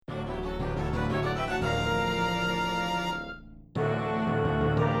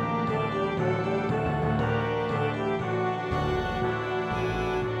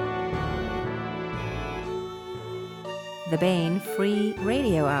the Baen Free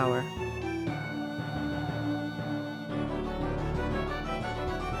Radio Hour.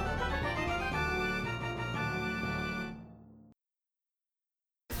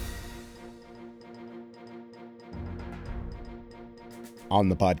 On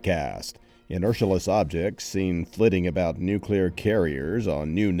the podcast, inertialess objects seen flitting about nuclear carriers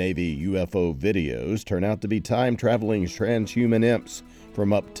on new Navy UFO videos turn out to be time-traveling transhuman imps from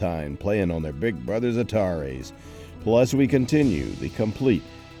Uptime playing on their big brothers' Ataris. Plus, we continue the complete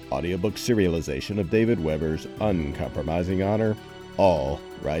audiobook serialization of David Weber's Uncompromising Honor, all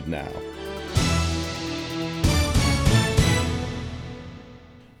right now.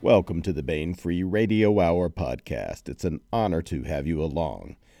 Welcome to the Baen Free Radio Hour podcast. It's an honor to have you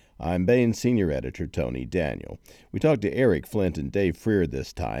along. I'm Baen Senior Editor Tony Daniel. We talked to Eric Flint and Dave Freer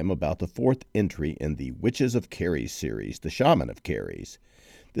this time about the fourth entry in the Witches of Karres series, The Shaman of Karres.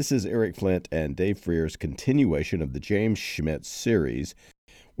 This is Eric Flint and Dave Freer's continuation of the James Schmidt series,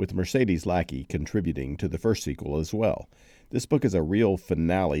 with Mercedes Lackey contributing to the first sequel as well. This book is a real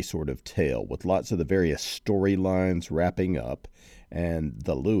finale sort of tale, with lots of the various storylines wrapping up, and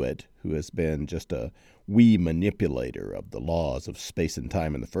the Lewitt, who has been just a wee manipulator of the laws of space and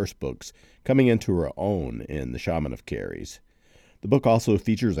time in the first books, coming into her own in The Shaman of Karres. The book also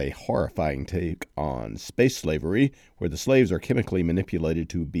features a horrifying take on space slavery, where the slaves are chemically manipulated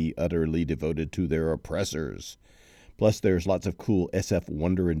to be utterly devoted to their oppressors. Plus, there's lots of cool SF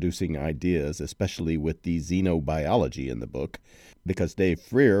wonder-inducing ideas, especially with the xenobiology in the book, because Dave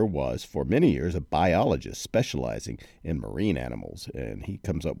Freer was, for many years, a biologist specializing in marine animals, and he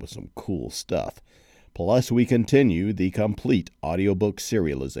comes up with some cool stuff. Plus, we continue the complete audiobook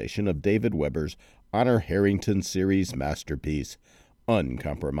serialization of David Weber's Honor Harrington series masterpiece,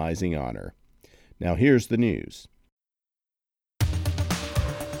 Uncompromising Honor. Now here's the news.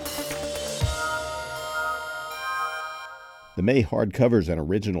 The May hardcovers and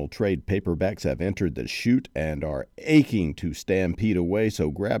original trade paperbacks have entered the chute and are aching to stampede away,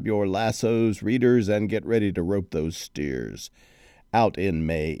 so grab your lassos, readers, and get ready to rope those steers. Out in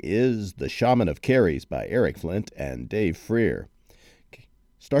May is The Shaman of Karres by Eric Flint and Dave Freer.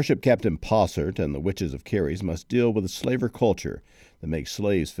 Starship Captain Paussert and the Witches of Karres must deal with a slaver culture that makes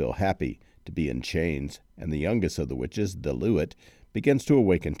slaves feel happy to be in chains, and the youngest of the witches, the Lewitt, begins to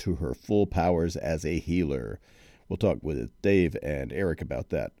awaken to her full powers as a healer. We'll talk with Dave and Eric about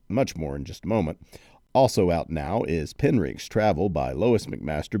that much more in just a moment. Also out now is Penrick's Travel by Lois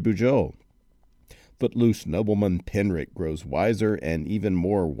McMaster Bujold. Footloose nobleman Penrick grows wiser and even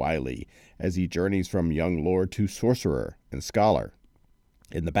more wily as he journeys from young lord to sorcerer and scholar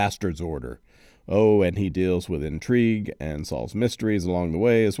in the Bastard's Order. Oh, and he deals with intrigue and solves mysteries along the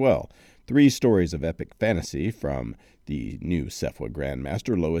way as well. 3 stories of epic fantasy from the new Sephwa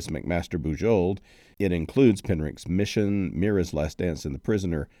Grandmaster, Lois McMaster Bujold. It includes Penrick's Mission, Mira's Last Dance, and The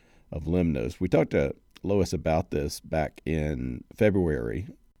Prisoner of Lemnos. We talked to Lois about this back in February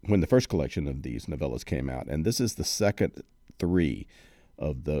when the first collection of these novellas came out, and this is the second 3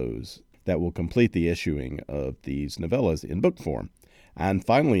 of those that will complete the issuing of these novellas in book form. And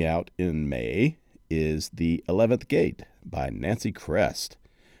finally out in May is The 11th Gate by Nancy Kress.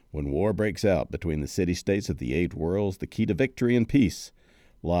 When war breaks out between the city-states of the 8 worlds, the key to victory and peace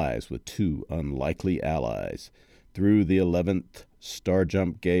lies with 2 unlikely allies. Through the 11th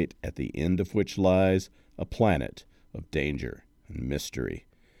star-jump gate, at the end of which lies a planet of danger and mystery.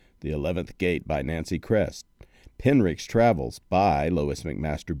 The 11th Gate by Nancy Kress. Penrick's Travels by Lois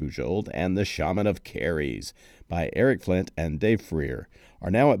McMaster Bujold, and The Shaman of Karres by Eric Flint and Dave Freer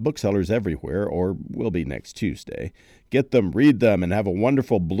are now at booksellers everywhere, or will be next Tuesday. Get them, read them, and have a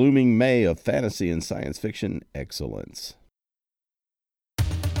wonderful blooming May of fantasy and science fiction excellence.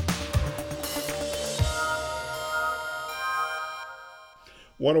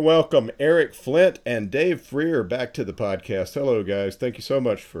 Want to welcome Eric Flint and Dave Freer back to the podcast. Hello, guys. Thank you so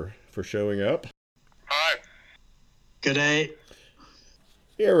much for showing up. Hi. Good day.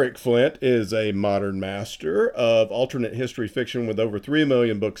 Eric Flint is a modern master of alternate history fiction with over 3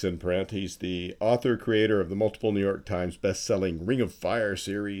 million books in print. He's the author, creator of the multiple New York Times best-selling Ring of Fire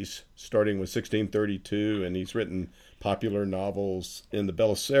series, starting with 1632, and he's written popular novels in the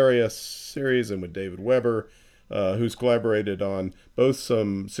Belisarius series and with David Weber, who's collaborated on both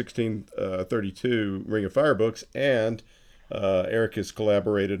some 1632 Ring of Fire books, and Eric has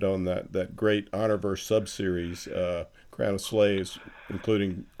collaborated on that great Honorverse sub-series, Crown of Slaves,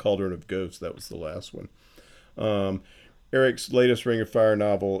 including Cauldron of Ghosts. That was the last one. Eric's latest Ring of Fire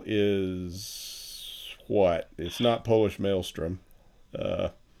novel is what? It's not Polish Maelstrom. Yeah,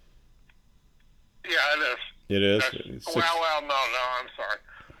 it is. It is? No, I'm sorry.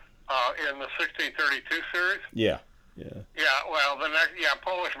 In the 1632 series? Yeah. Yeah, well,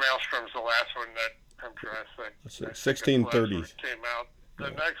 Polish Maelstrom's the last one that I'm trying to think. Let's see, 1630s. Came out.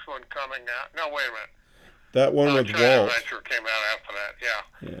 The next one coming out. No, wait a minute. That one with China Walt. Adventure came out after that. Yeah.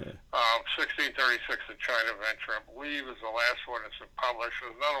 1636, The China Adventure. I believe is the last one that's been published.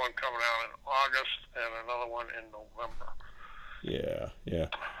 There's another one coming out in August and another one in November. Yeah.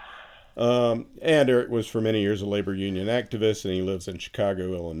 And Eric was for many years a labor union activist, and he lives in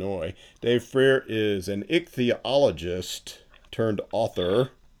Chicago, Illinois. Dave Freer is an ichthyologist turned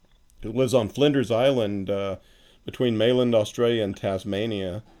author who lives on Flinders Island between mainland Australia and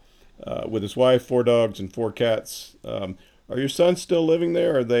Tasmania with his wife, 4 dogs, and 4 cats. Are your sons still living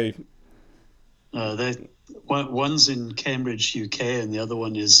there? Or are they? One's in Cambridge, UK, and the other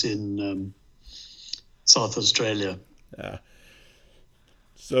one is in South Australia.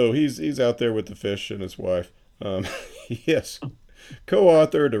 So he's out there with the fish and his wife. Yes.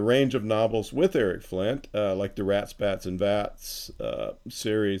 Co-authored a range of novels with Eric Flint, like the Rats, Bats, and Vats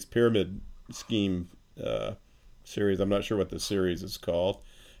series, Pyramid Scheme series. I'm not sure what the series is called.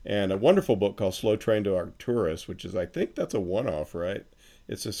 And a wonderful book called Slow Train to Arcturus, which is, I think that's a one-off, right?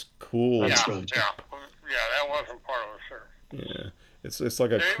 It's just cool. Yeah, that wasn't part of the series. Yeah, it's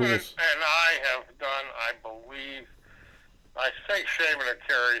like a cool. David and I have done, I think Shaman of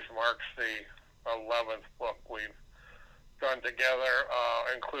Karres marks the 11th book we've done together,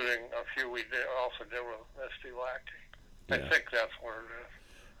 including a few we also did with Misty Lackey. I think that's what it is.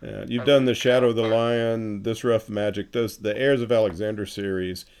 Yeah, you've done the Shadow of the Lion, This Rough Magic, the Heirs of Alexander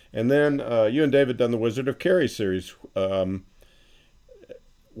series, and then you and David done the Wizard of Karres series,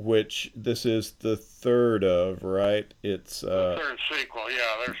 which this is the third of, right? It's the third sequel.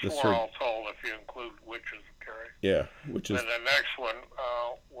 Yeah, there's 4 all told if you include Witches of Karres. Yeah, which is. And the next one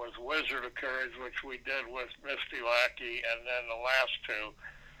was Wizard of Karres, which we did with Misty Lackey, and then the last 2.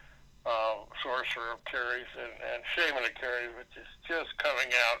 Sorcerer of Karres and Shaman of Karres, which is just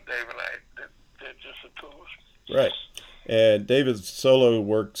coming out. Dave and I did just the 2 of us. Right. And David's solo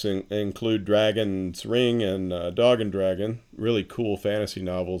works include Dragon's Ring and Dog and Dragon, really cool fantasy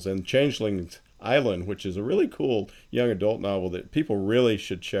novels, and Changeling's Island, which is a really cool young adult novel that people really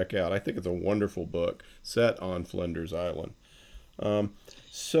should check out. I think it's a wonderful book set on Flinders Island.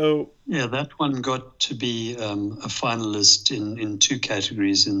 Yeah, that one got to be a finalist in 2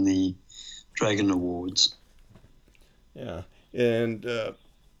 categories in the Dragon Awards. Yeah, and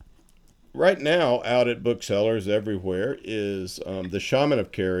right now out at booksellers everywhere is The Shaman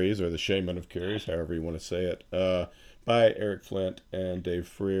of Karres, or The Shaman of Karres, however you want to say it, by Eric Flint and Dave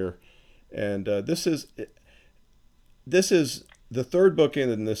Freer. And this is the third book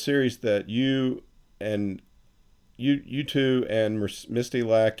in the series that you two and Misty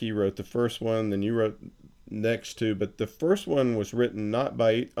Lackey wrote the first one, then you wrote next 2, but the first one was written not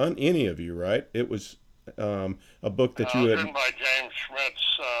by any of you, right? It was a book that you had. Written by James Schmitz.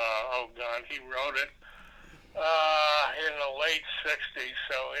 He wrote it in the late 60s,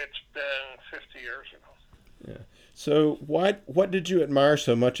 so it's been 50 years ago. Yeah. So what did you admire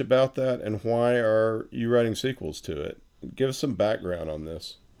so much about that, and why are you writing sequels to it? Give us some background on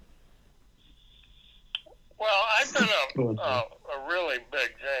this. Well, I've been a really big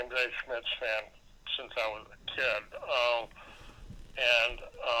James A. Schmitz fan since I was a kid.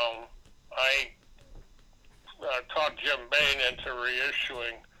 I talked Jim Bain into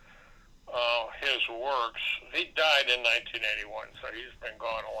reissuing his works. He died in 1981, so he's been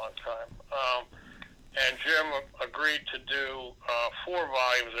gone a long time. And Jim agreed to do 4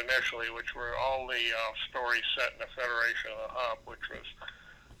 volumes initially, which were all the stories set in the Federation of the Hub, which was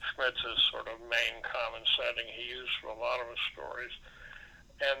Schmitz's sort of main common setting he used for a lot of his stories.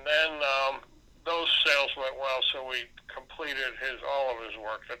 And then those sales went well, so we completed all of his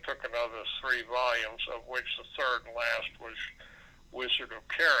work. That took another 3 volumes, of which the third and last was Wizard of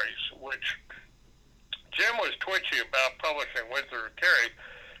Karres, which Jim was twitchy about publishing Wizard of Karres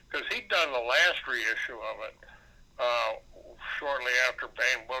because he'd done the last reissue of it shortly after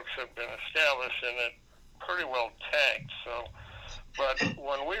Bain Books had been established, and it pretty well tanked. But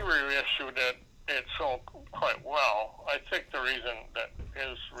when we reissued it, it sold quite well. I think the reason that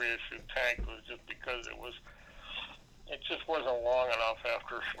his reissue tanked was just because it just wasn't long enough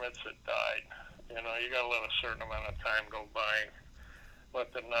after Schmitz had died. You know, you got to let a certain amount of time go by,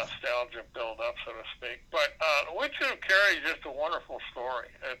 let the nostalgia build up, so to speak. But Witches of Karres is just a wonderful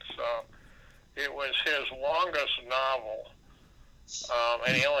story. It was his longest novel,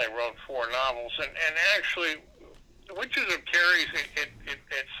 and he only wrote 4 novels. And actually, Witches of Karres,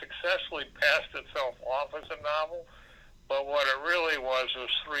 it successfully passed itself off as a novel, but what it really was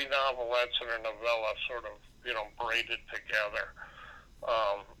 3 novelettes and a novella sort of, braided together.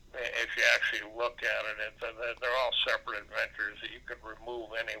 if you actually look at it, they're all separate adventures. You could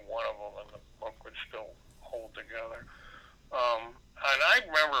remove any one of them, and the book would still hold together. And I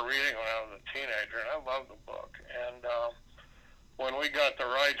remember reading when I was a teenager, and I loved the book. And when we got the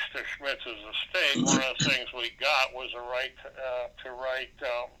rights to Schmitz's estate, one of the things we got was a right to write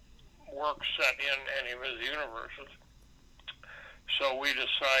works set in any of his universes. So we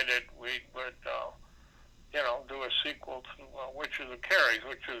decided we would, do a sequel to Witches of Karres,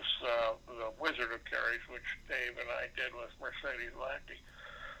 which is the Wizard of Karres, which Dave and I did with Mercedes Lackey.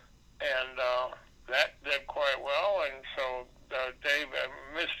 And that did quite well, and so Dave,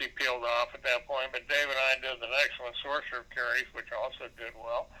 Misty peeled off at that point, but Dave and I did the next one, Sorcerer of Karres, which also did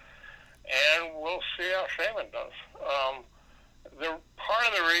well, and we'll see how Shaman does. Part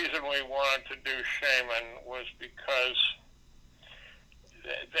of the reason we wanted to do Shaman was because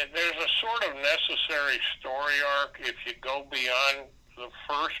there's a sort of necessary story arc if you go beyond the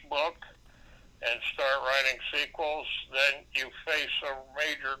first book and start writing sequels, then you face a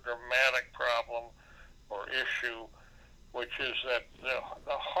major dramatic problem or issue, which is that the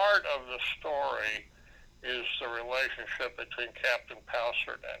heart of the story is the relationship between Captain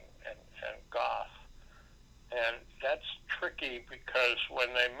Paussert and Goth. And that's tricky because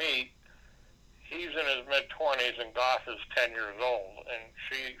when they meet, he's in his mid-20s and Goth is 10 years old, and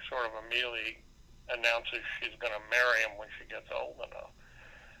she sort of immediately announces she's going to marry him when she gets old enough.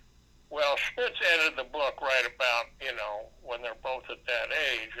 Well, Schmitz ended the book right about, when they're both at that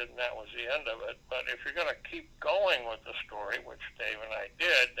age, and that was the end of it. But if you're going to keep going with the story, which Dave and I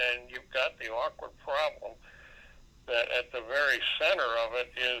did, then you've got the awkward problem that at the very center of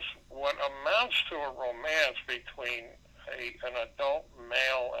it is what amounts to a romance between an adult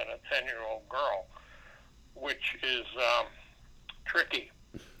male and a 10-year-old girl, which is tricky,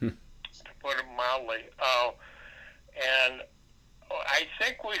 to put it mildly. And I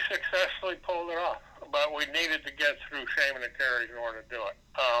think we successfully pulled it off, but we needed to get through Shaman of Karres in order to do it.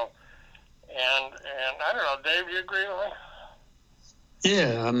 And I don't know, Dave, do you agree with me?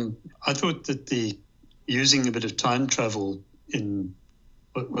 Yeah, I thought that using a bit of time travel in,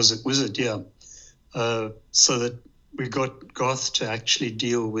 what was it, Wizard, so that we got Goth to actually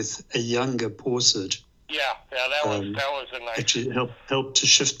deal with a younger Paussert. Yeah, that was a nice... Actually helped to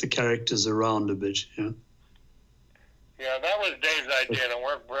shift the characters around a bit, yeah. Yeah, that was Dave's idea, and it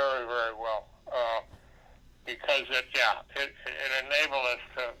worked very, very well. Because it enabled us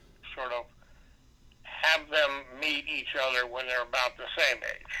to sort of have them meet each other when they're about the same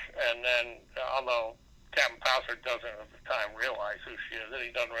age. And then, although Captain Paussert doesn't at the time realize who she is, and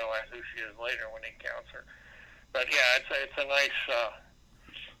he doesn't realize who she is later when he encounters her. But yeah, it's a nice...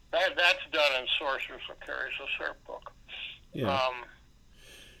 that's done in Sorcerers of Karres, the third book. Yeah.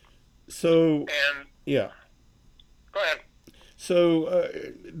 Yeah. Go ahead. So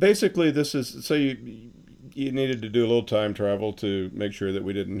basically, this is so you needed to do a little time travel to make sure that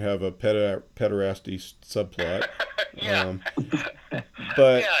we didn't have a pederasty subplot. Yeah.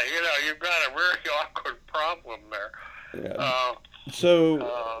 But you've got a very awkward problem there. Yeah.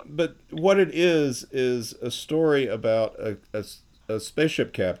 But what it is a story about a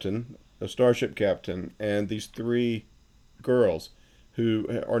spaceship captain, a starship captain, and these three girls who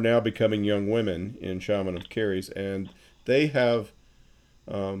are now becoming young women in Shaman of Karres, and they have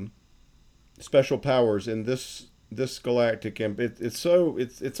special powers in this galactic, and it's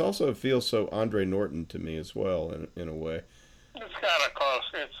also feels so Andre Norton to me as well in a way. It's got a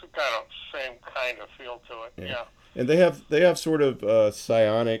same kind of feel to it, yeah. And they have sort of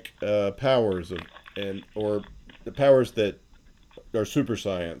psionic powers or the powers that are super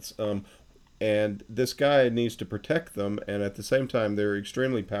science. And this guy needs to protect them, and at the same time, they're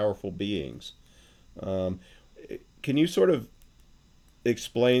extremely powerful beings. Can you sort of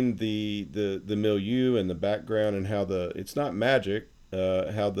explain the milieu and the background and how it's not magic,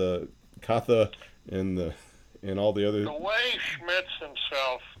 how the Katha and all the other... The way Schmitz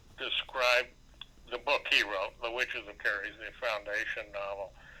himself described the book he wrote, The Witches of Karres, the Foundation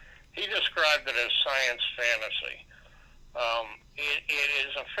novel, he described it as science fantasy. It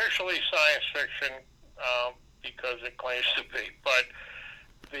is officially science fiction because it claims to be, but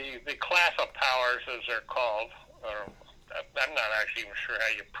the Katha powers, as they're called, I'm not actually even sure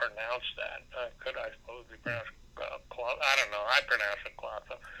how you pronounce that. Could I suppose be pronounced Katha? I don't know. I pronounce it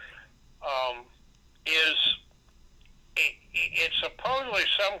Katha. It's supposedly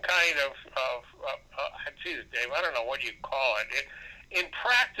some kind of geez, Dave, I don't know what you call it. In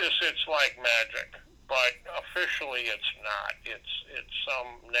practice, it's like magic, but officially it's not. It's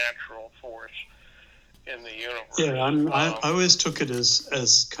some natural force in the universe. Yeah, I always took it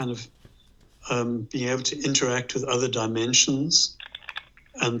as kind of being able to interact with other dimensions.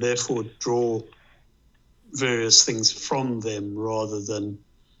 and therefore draw various things from them rather than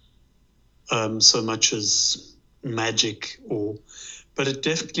so much as magic but it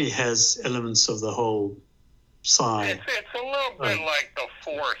definitely has elements of the whole side. It's a little bit like the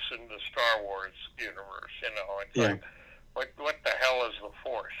Force in the Star Wars universe, It's like, what the hell is the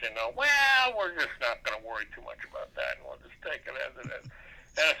Force, Well, we're just not going to worry too much about that, and we'll just take it as it is.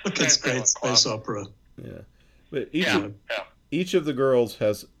 Look, it's great space opera. Yeah. But each of the girls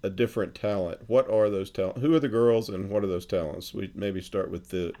has a different talent. What are those talents? Who are the girls, and what are those talents? We maybe start with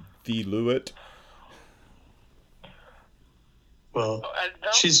the Lewitt. Well,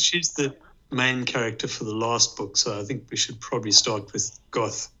 she's the main character for the last book, so I think we should probably start with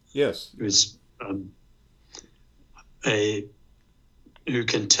Goth. Yes. Who's who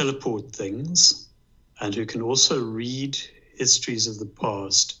can teleport things and who can also read histories of the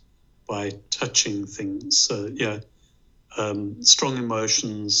past by touching things. So, strong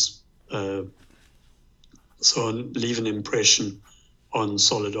emotions, so leave an impression on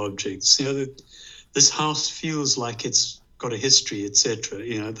solid objects. This house feels like it's got a history, etc.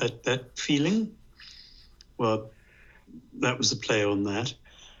 That feeling. Well, that was a play on that.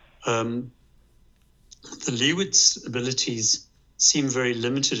 The Lewitt's abilities seem very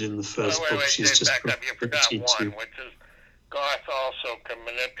limited in the first book. She's just back up. You forgot one, which is Goth also can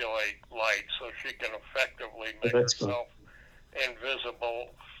manipulate light, so she can effectively make herself invisible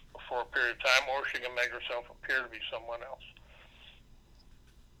for a period of time, or she can make herself appear to be someone else.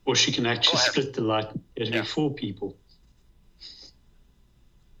 Or she can actually split the light before people,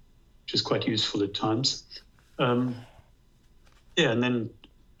 which is quite useful at times. And then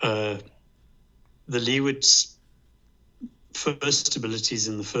the Lewitt's first abilities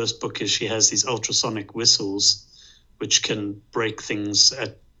in the first book is she has these ultrasonic whistles, which can break things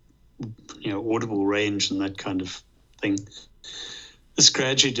at audible range and that kind of thing. This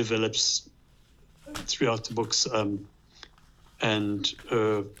gradually develops throughout the books, and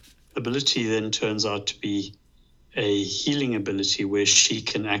her ability then turns out to be a healing ability where she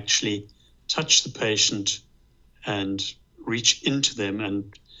can actually touch the patient and reach into them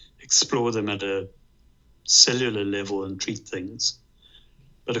and explore them at a cellular level and treat things.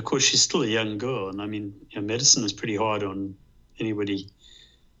 But of course, she's still a young girl, and I mean, medicine is pretty hard on anybody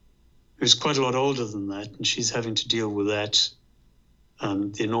who's quite a lot older than that, and she's having to deal with that,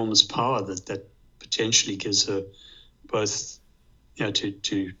 the enormous power that potentially gives her, both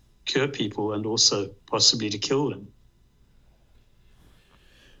to cure people and also possibly to kill them.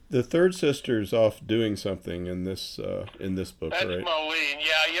 The third sister's off doing something in this book, That's right? That's Moline.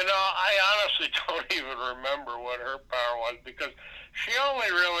 Yeah, I honestly don't even remember what her power was, because she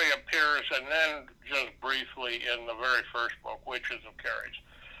only really appears and then just briefly in the very first book, Witches of Karres.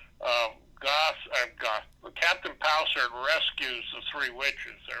 Captain Paussert rescues the three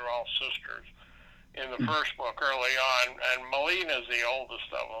witches. They're all sisters in the first book early on, and Moline is the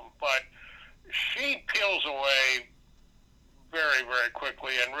oldest of them, but she peels away very, very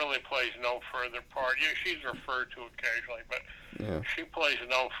quickly and really plays no further part. She's referred to occasionally, but she plays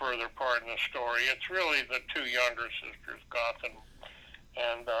no further part in the story. It's really the two younger sisters, Goth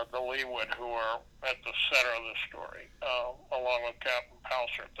and the Lewitt, who are at the center of the story, along with Captain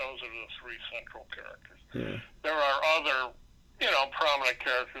Paussert. Those are the three central characters. Yeah. There are other, prominent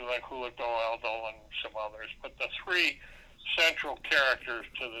characters like Hulido Aldo and some others, but the three central characters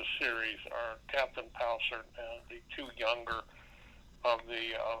to the series are Captain Paussert and the two younger of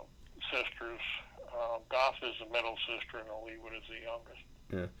the sisters. Goth is the middle sister, and the Lewitt is the youngest.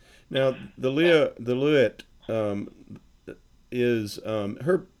 Yeah. Now the Lewitt is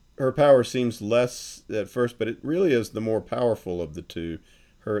her power seems less at first, but it really is the more powerful of the two.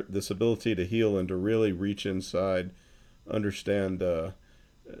 This ability to heal and to really reach inside, understand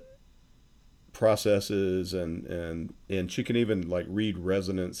processes, and she can even read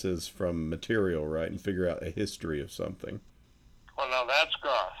resonances from material, right, and figure out a history of something. Well, no, that's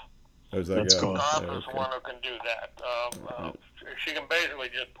Goth. Oh, is that Goth? Goth is the one who can do that. She can basically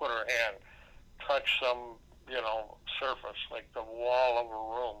just put her hand, touch some, surface, like the wall of a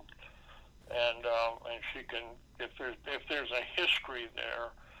room, and she can, if there's a history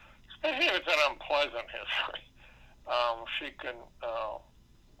there, especially if it's an unpleasant history, she can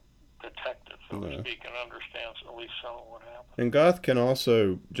detect it, so to speak, and understands at least some of what happened. And Goth can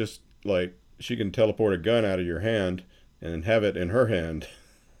also just she can teleport a gun out of your hand and have it in her hand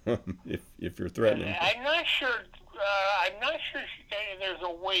if you're threatening. I'm not sure. There's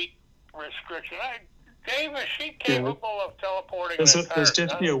a weight restriction. Dave, is she capable of teleporting? There's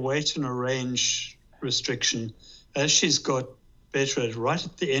definitely a weight and a range restriction. As she's got better at, right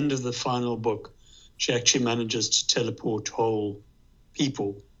at the end of the final book, she actually manages to teleport whole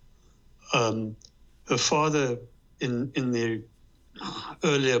people. Her father, in the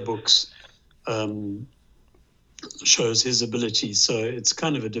earlier books, shows his ability. So it's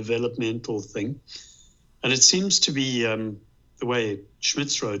kind of a developmental thing. And it seems to be, the way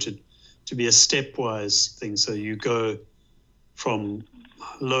Schmitz wrote it, to be a stepwise thing. So you go from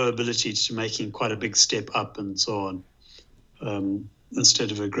low ability to making quite a big step up and so on,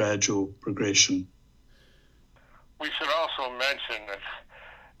 instead of a gradual progression. We should also mention that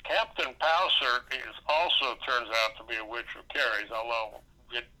Captain Paussert also turns out to be a witch of Karres, although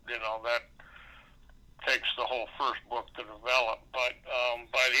that takes the whole first book to develop. But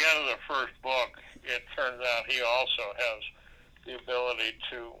by the end of the first book, it turns out he also has the ability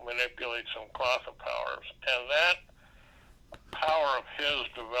to manipulate some Clotha powers, and that power of his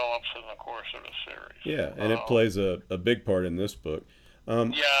develops in the course of the series. Yeah, and it plays a big part in this book. So by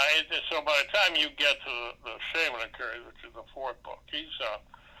the time you get to the Shaman of Karres, which is the fourth book,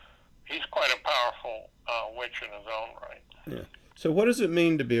 he's quite a powerful witch in his own right. Yeah. So what does it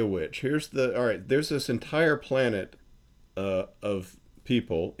mean to be a witch? All right, there's this entire planet of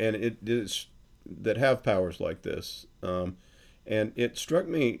people, and it is that have powers like this. And it struck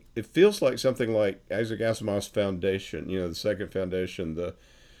me, it feels like something like Isaac Asimov's Foundation, the second Foundation.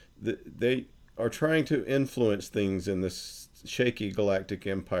 They are trying to influence things in this shaky galactic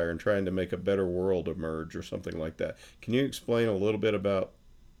empire and trying to make a better world emerge or something like that. Can you explain a little bit about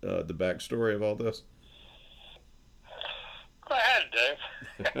the backstory of all this? Go ahead,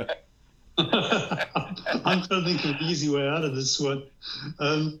 Dave. I'm trying to think of an easy way out of this one.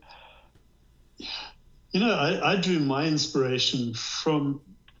 I drew my inspiration for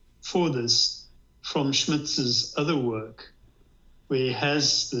this from Schmitz's other work, where he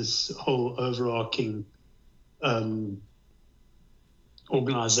has this whole overarching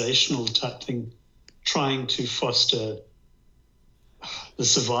organizational type thing, trying to foster the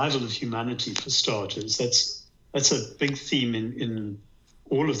survival of humanity for starters. That's a big theme in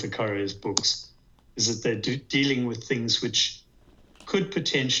all of the Karres books, is that they're dealing with things which could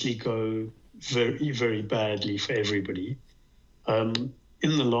potentially go very, very badly for everybody. In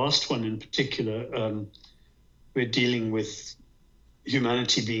the last one in particular, we're dealing with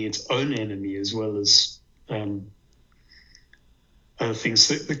humanity being its own enemy as well as other things.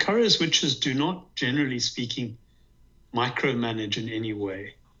 The Karres witches do not, generally speaking, micromanage in any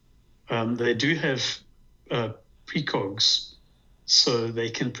way. They do have precogs, so they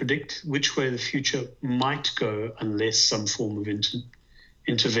can predict which way the future might go unless some form of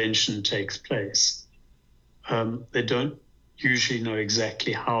intervention takes place. They don't usually know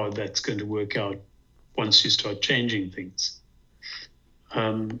exactly how that's going to work out once you start changing things.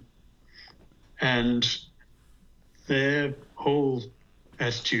 And their whole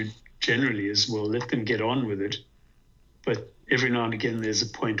attitude generally is, well, let them get on with it. But every now and again, there's a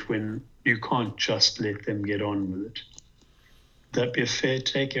point when you can't just let them get on with it. Would that be a fair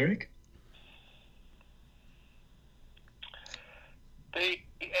take, Eric? The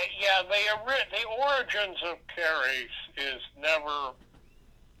origins of Karres is never,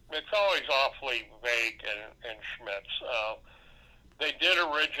 it's always awfully vague in Schmitz. They did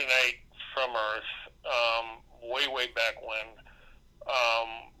originate from Earth way back when.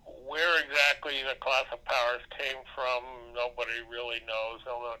 Where exactly the Clotha powers came from, nobody really knows,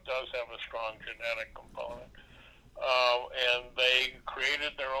 although it does have a strong genetic component. And they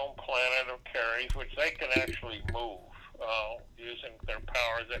created their own planet of Karres, which they can actually move using their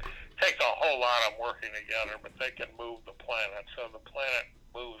powers. It takes a whole lot of working together, but they can move the planet. So the planet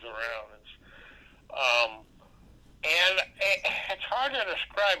moves around. And it's hard to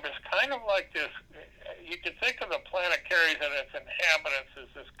describe. It's kind of like this. You could think of the planet Karres and its inhabitants as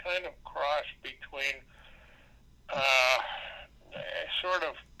this kind of cross between a sort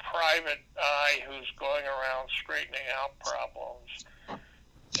of private eye who's going around straightening out problems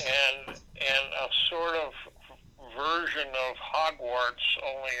and a sort of version of Hogwarts,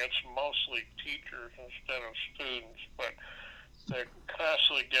 only it's mostly teachers instead of students, but they're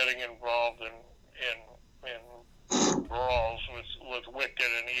constantly getting involved in brawls with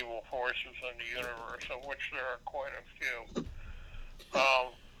wicked and evil forces in the universe, of which there are quite a few.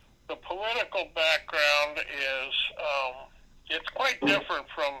 The political background is it's quite different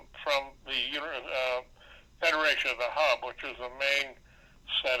from the Federation of the Hub, which is the main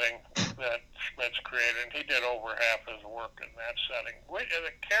setting that Schmitz created, and he did over half his work in that setting. In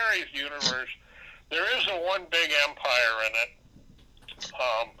the Karres universe, there is one big empire in it,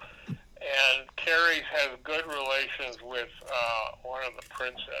 and Karres has good relations with one of the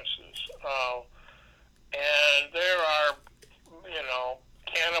princesses. And there are,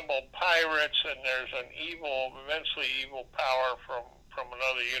 cannibal pirates, and there's an immensely evil power from from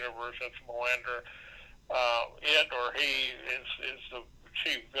another universe. It's Melander. It or he is the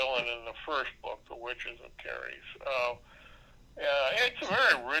chief villain in the first book, The Witches of Karres. It's a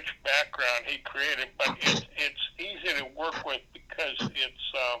very rich background he created, but it's easy to work with because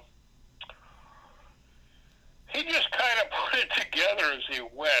it's he just kind of put it together as he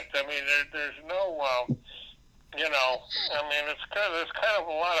went. I mean, there's no I mean, there's kind of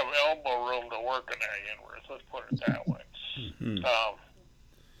a lot of elbow room to work in that universe. Let's put it that way. Mm-hmm.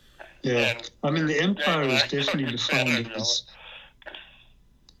 Yeah, I mean, the Empire is definitely defined as.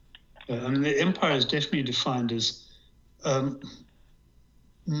 I mean, the Empire is definitely defined as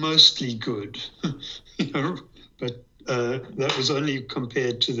mostly good, but that was only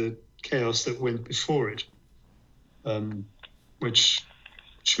compared to the chaos that went before it, which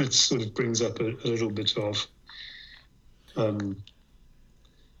Schmitz sort of brings up a little bit of.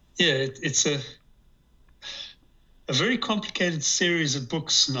 It's a very complicated series of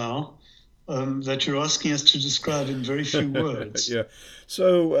books now that you're asking us to describe in very few words. Yeah.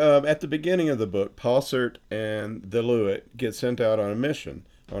 So at the beginning of the book, Paussert and the Lewitt get sent out on a mission,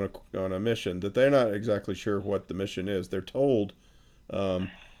 on a mission that they're not exactly sure what the mission is. They're told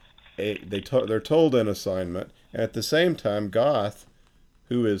they're told an assignment. At the same time, Goth,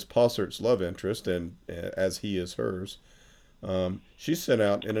 who is Paussert's love interest, and as he is hers, she's sent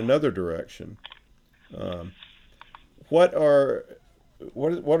out in another direction. What are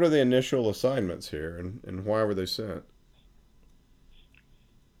the initial assignments here, and why were they sent?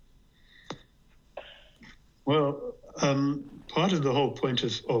 Well, part of the whole point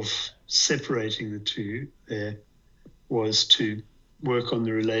of separating the two there was to work on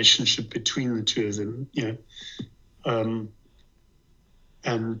the relationship between the two of them,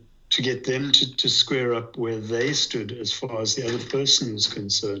 and to get them to square up where they stood as far as the other person was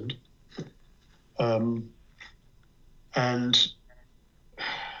concerned. And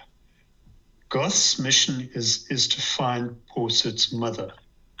Goth's mission is to find Paussert's mother,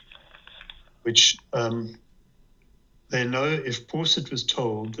 which they know if Paussert was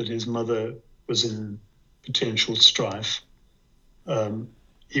told that his mother was in potential strife,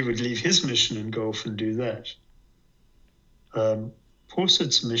 he would leave his mission and go off and do that.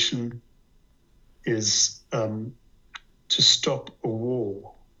 Paussert's mission is to stop a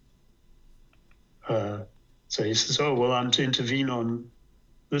war. So he says, I'm to intervene on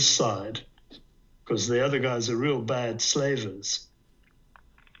this side because the other guys are real bad slavers.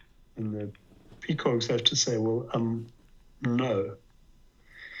 And the peacocks have to say, no.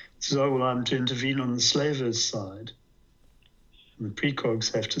 He says, I'm to intervene on the slavers' side. And the peacocks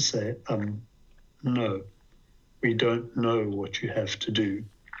have to say, no. We don't know what you have to do.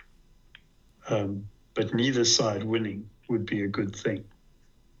 But neither side winning would be a good thing.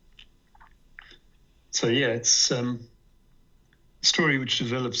 So it's a story which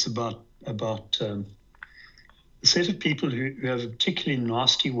develops about a set of people who have a particularly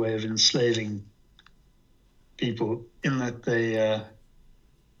nasty way of enslaving people, in that they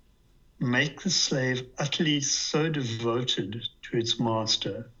make the slave utterly so devoted to its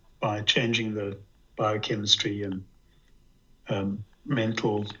master by changing the biochemistry and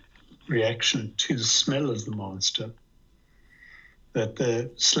mental reaction to the smell of the master, that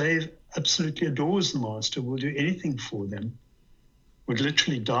the slave absolutely adores the master, will do anything for them, would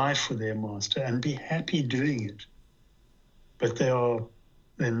literally die for their master and be happy doing it. But they are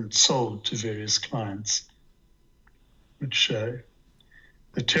then sold to various clients, which a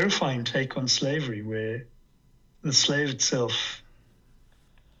terrifying take on slavery, where the slave itself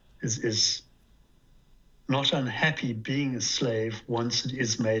is not unhappy being a slave once it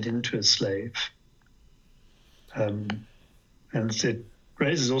is made into a slave. And it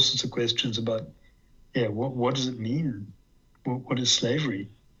raises all sorts of questions about, what does it mean? What is slavery?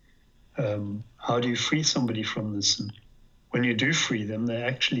 How do you free somebody from this? And when you do free them, they're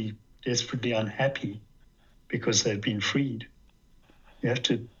actually desperately unhappy because they've been freed. You have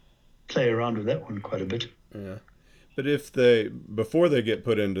to play around with that one quite a bit. Yeah. But before they get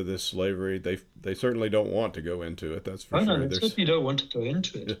put into this slavery, they certainly don't want to go into it. That's for sure. No, they certainly don't want to go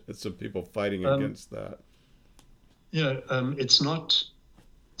into it. There's some people fighting against that. It's not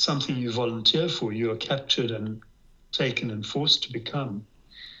something you volunteer for. You are captured and taken and forced to become.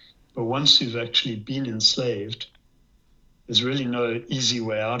 But once you've actually been enslaved, there's really no easy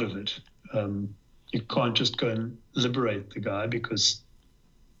way out of it. You can't just go and liberate the guy because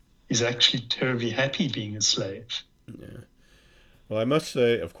he's actually terribly happy being a slave. Yeah. Well, I must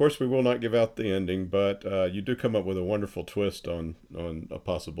say, of course, we will not give out the ending, but you do come up with a wonderful twist on a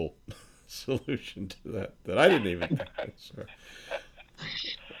possible solution to that I didn't even think of. So.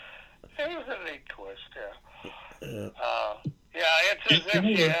 It was a neat twist, yeah. It's as if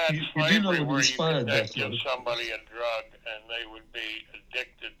you had slavery where you could then that, give somebody a drug and they would be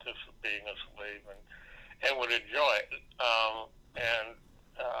addicted to being a slave and would enjoy it.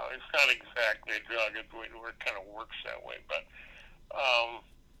 It's not exactly a drug. It kind of works that way. But,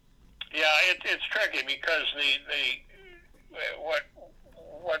 it's tricky because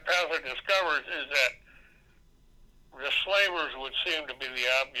what Paussert discovers is that the slavers would seem to be the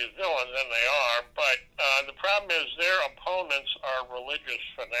obvious villains, and they are, but the problem is their opponents are religious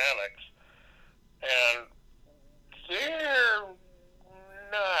fanatics, and they're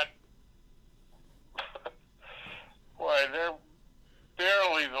not, they're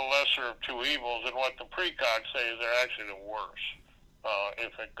barely the lesser of two evils, and what the precogs say is they're actually the worst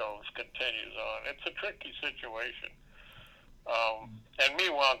if it continues on. It's a tricky situation. And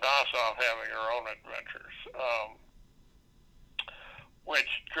meanwhile, Goth's off having her own adventures. Which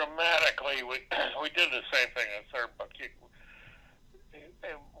dramatically, we did the same thing in the third book.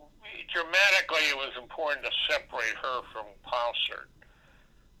 Dramatically, it was important to separate her from Paussert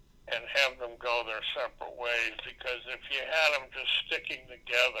and have them go their separate ways, because if you had them just sticking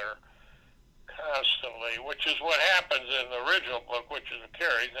together constantly, which is what happens in the original book, which is of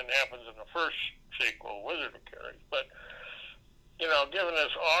Karres, and happens in the first sequel, Wizard of Karres. But, given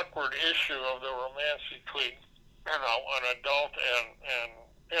this awkward issue of the romance between an adult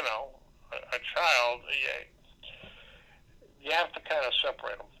and a child, you have to kind of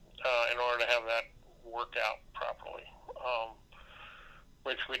separate them in order to have that work out properly,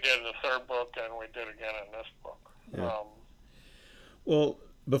 which we did in the third book and we did again in this book. Yeah. Well,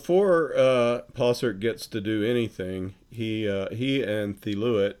 before Paussert gets to do anything, he and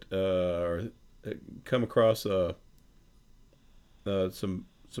Lewitt come across some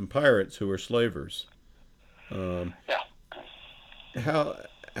pirates who are slavers. How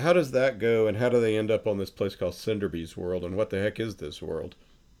does that go, and how do they end up on this place called Cinderby's world, and what the heck is this world?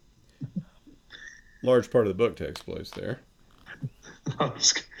 Large part of the book takes place there.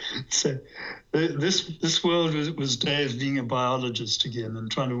 So this world was Dave being a biologist again and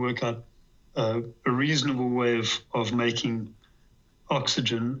trying to work out a reasonable way of making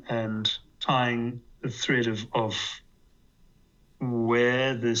oxygen and tying the thread of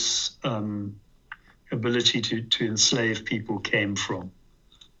where this ability to enslave people came from.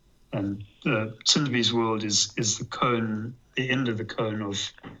 And Cinderby's world is the cone, the end of the cone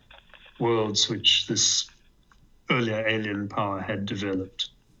of worlds which this earlier alien power had developed.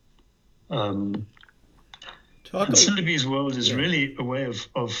 And Cinderby's world is really a way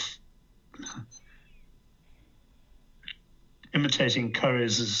of imitating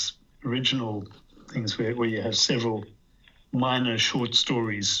Karres' original things, where you have several minor short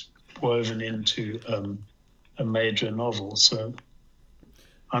stories woven into a major novel. So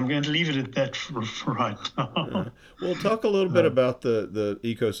I'm going to leave it at that for right now. Yeah. Well, talk a little bit about the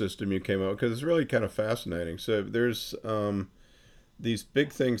ecosystem you came up with, because it's really kind of fascinating. So there's these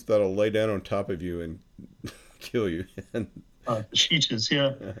big things that'll lay down on top of you and kill you. And cheetahs,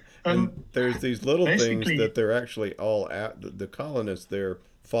 yeah. And there's these little things that they're actually all at. The colonists there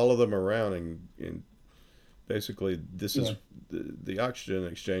follow them around, and basically this is the oxygen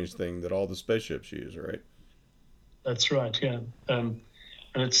exchange thing that all the spaceships use, right? That's right, yeah. And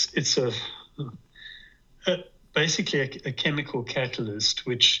it's basically a chemical catalyst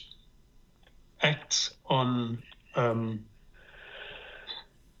which acts on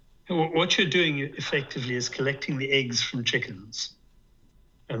what you're doing effectively is collecting the eggs from chickens,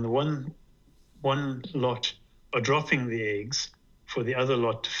 and the one lot are dropping the eggs for the other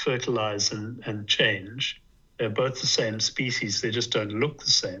lot to fertilize and change. They're both the same species, they just don't look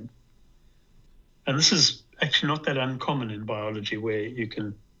the same. And this is actually not that uncommon in biology, where you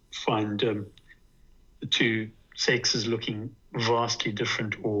can find the two sexes looking vastly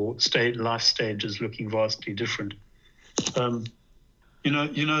different, or life stages looking vastly different. You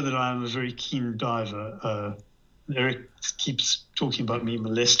know that I am a very keen diver. Eric keeps talking about me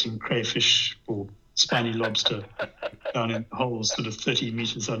molesting crayfish or spiny lobster down in holes sort of 30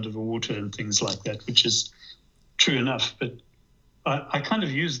 meters under the water and things like that, which is true enough. But I kind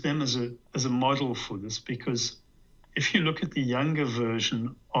of use them as a model for this, because if you look at the younger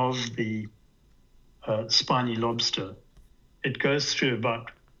version of the spiny lobster, it goes through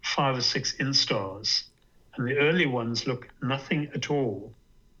about 5 or 6 instars, and the early ones look nothing at all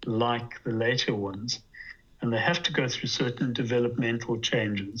like the later ones, and they have to go through certain developmental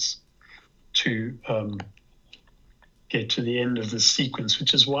changes to get to the end of the sequence,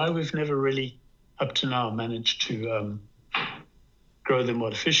 which is why we've never really up to now managed to grow them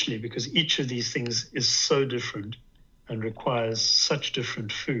artificially, because each of these things is so different and requires such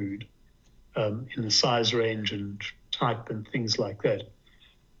different food in the size range and type and things like that.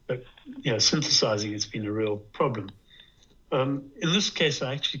 But synthesizing has been a real problem. In this case,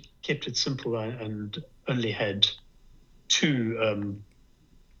 I actually kept it simple and only had two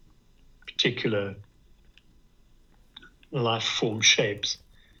particular life form shapes,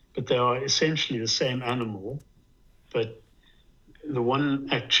 but they are essentially the same animal, but the one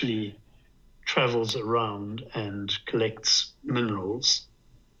actually travels around and collects minerals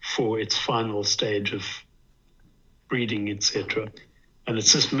for its final stage of breeding, etc. And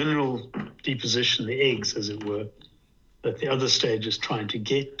it's this mineral deposition, the eggs, as it were, that the other stage is trying to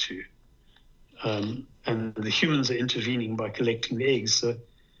get to. And the humans are intervening by collecting the eggs. So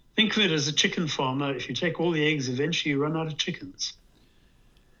think of it as a chicken farmer. If you take all the eggs, eventually you run out of chickens.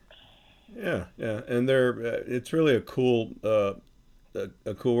 Yeah, and it's really a cool world.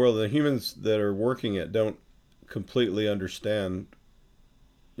 The humans that are working it don't completely understand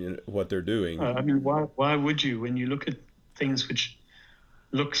what they're doing. I mean, why would you, when you look at things which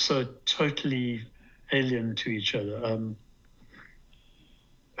look so totally alien to each other?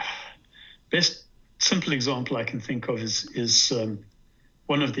 Best simple example I can think of is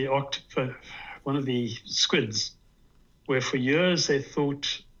one of the squids, where for years they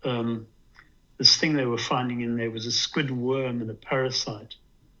thought this thing they were finding in there was a squid worm and a parasite.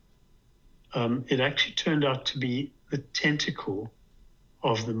 It actually turned out to be the tentacle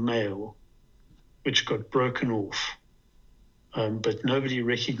of the male, which got broken off. But nobody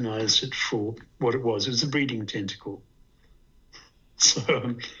recognized it for what it was. It was a breeding tentacle.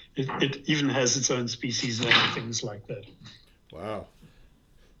 So it even has its own species name and things like that. Wow.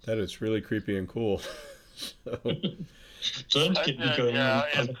 That is really creepy and cool. Don't get me going on.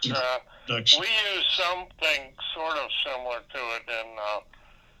 We use something sort of similar to it in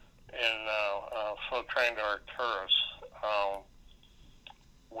Flint and Karres,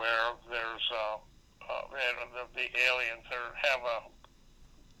 where there's the aliens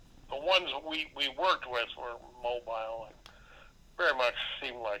the ones we worked with were mobile and very much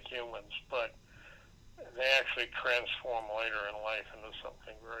seemed like humans, but they actually transform later in life into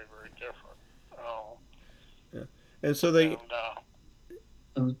something very, very different. And so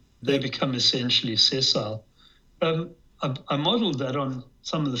they become essentially sessile. I modeled that on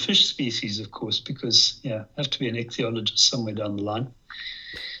some of the fish species, of course, because I have to be an ichthyologist somewhere down the line.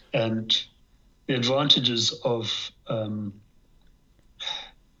 And the advantages of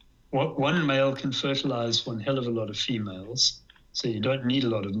one male can fertilize one hell of a lot of females, so you don't need a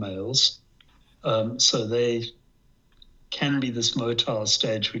lot of males. So they can be this motile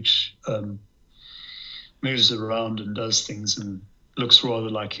stage which moves around and does things and looks rather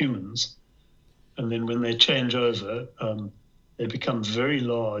like humans. And then when they change over, they become very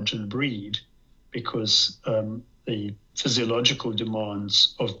large and breed because the physiological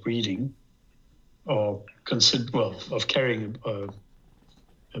demands of breeding are of carrying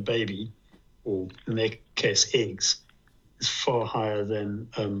a baby, or in their case, eggs, is far higher than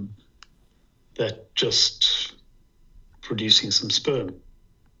that just producing some sperm.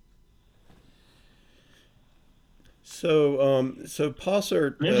 So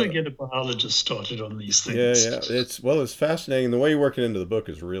Paussert never get a biologist started on these things. Yeah. It's fascinating. The way you work it into the book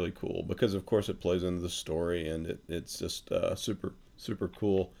is really cool because, of course, it plays into the story, and it's just super super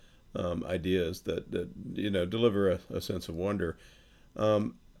cool ideas that deliver a sense of wonder.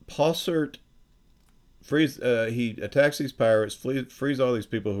 Paussert he attacks these pirates, frees all these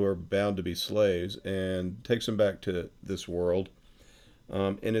people who are bound to be slaves, and takes them back to this world.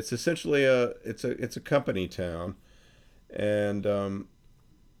 And it's essentially it's a company town. And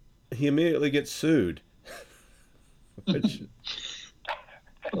he immediately gets sued. Which...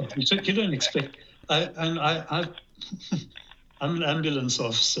 You don't expect. I'm an ambulance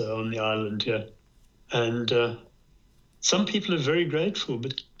officer on the island here, and some people are very grateful,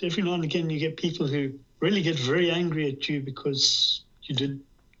 but every now and again you get people who really get very angry at you because you did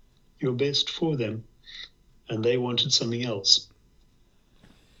your best for them, and they wanted something else.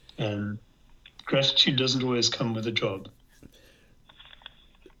 And gratitude doesn't always come with a job.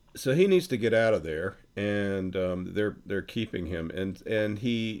 So he needs to get out of there, and they're keeping him, and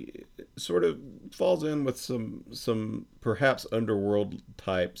he sort of falls in with some perhaps underworld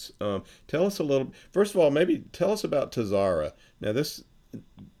types. Tell us a little. First of all, maybe tell us about Tazara. Now this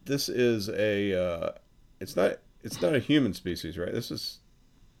is a it's not a human species, right? This is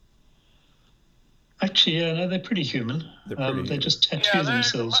actually they're pretty human. They just tattoo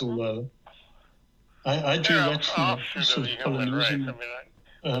themselves all over. I drew that from sort of Polynesian.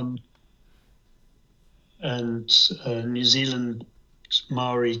 And New Zealand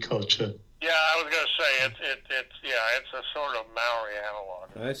Maori culture. Yeah, I was going to say it's a sort of Maori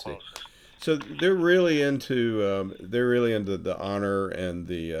analog. I see. So they're really into the honor and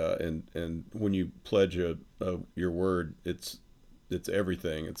the and when you pledge your word, it's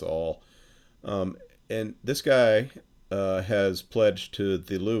everything. It's all. Um, and this guy has pledged to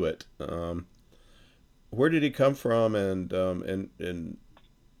the Lewitt. Where did he come from? And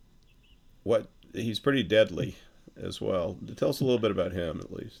what he's pretty deadly as well. Tell us a little bit about him,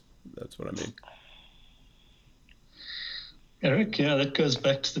 at least. That's what I mean. Eric, yeah, that goes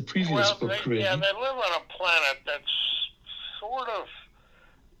back to the previous book, really. Yeah, they live on a planet that's sort of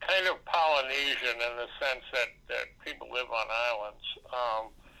kind of Polynesian in the sense that people live on islands.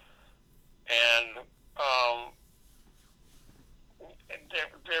 And they're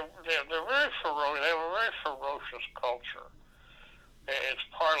very ferocious. They have a very ferocious culture. It's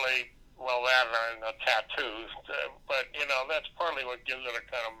partly, well, that and the tattoos, but, that's partly what gives it a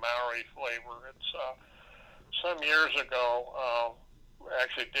kind of Maori flavor. It's some years ago,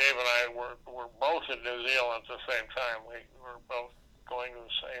 actually, Dave and I were both in New Zealand at the same time. We were both going to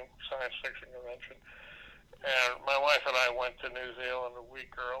the same science fiction convention. And my wife and I went to New Zealand a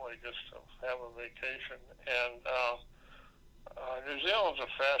week early just to have a vacation. And New Zealand's a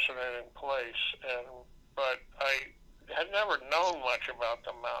fascinating place, but I had never known much about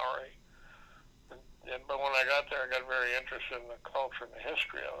the Maori. But when I got there, I got very interested in the culture and the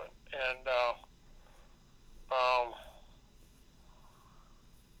history of it. And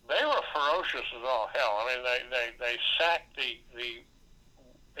they were ferocious as all hell. I mean, they sacked the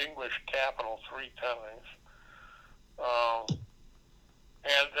English capital 3 times.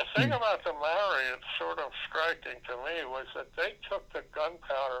 And the thing about the Maori that's sort of striking to me was that they took the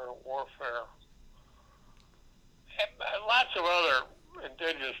gunpowder warfare. And lots of other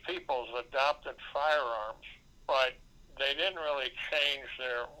indigenous peoples adopted firearms, but they didn't really change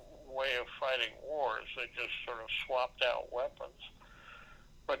their way of fighting wars. They just sort of swapped out weapons.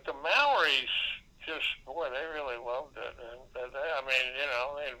 But the Maoris just, boy, they really loved it. And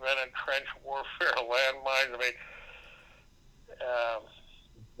they invented trench warfare, landmines. I mean,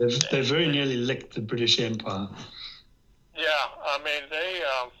 they very nearly licked the British Empire. Yeah, I mean, they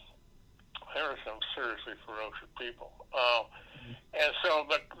were some seriously ferocious people. And so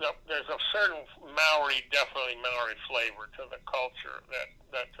there's a certain definitely Maori flavor to the culture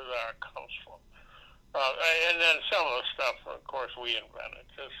that Tazara comes from. And then some of the stuff, of course, we invented.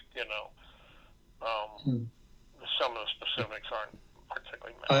 Just, some of the specifics aren't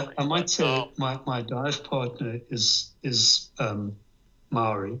particularly Maori. I might say my dive partner is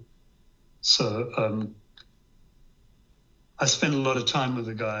Maori. So I spent a lot of time with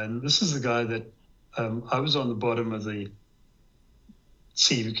the guy, and this is the guy that I was on the bottom of the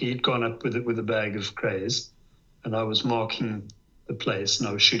sea. He'd gone up with a bag of crays, and I was marking the place, and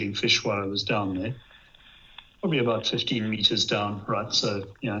I was shooting fish while I was down there. Probably about 15 meters down, right? So,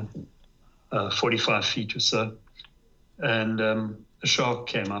 45 feet or so. And a shark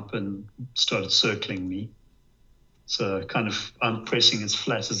came up and started circling me. So I'm pressing as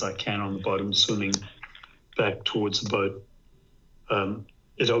flat as I can on the bottom, swimming back towards the boat.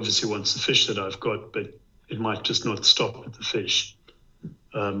 It obviously wants the fish that I've got, but it might just not stop at the fish.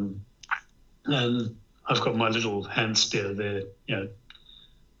 And I've got my little hand spear there.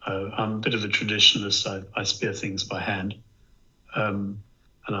 I'm a bit of a traditionalist. I spear things by hand. And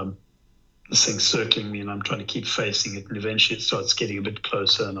this thing's circling me, and I'm trying to keep facing it, and eventually it starts getting a bit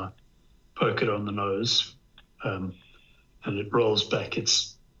closer, and I poke it on the nose, and it rolls back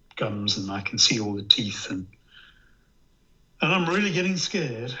its gums, and I can see all the teeth, and I'm really getting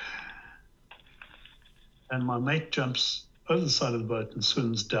scared. And my mate jumps over the side of the boat and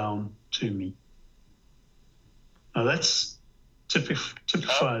swims down to me. Now that's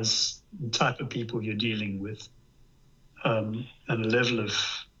typifies the type of people you're dealing with, and a level of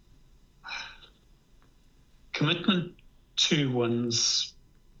commitment to one's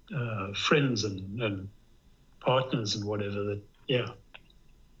friends and partners and whatever that,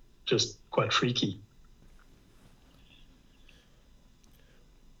 just quite freaky.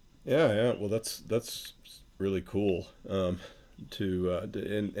 Yeah. Well, that's really cool. And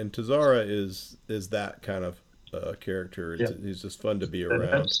Tazara is that kind of character. He's just fun to be around.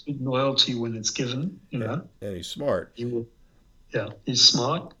 Absolute loyalty when it's given, And he's smart. He's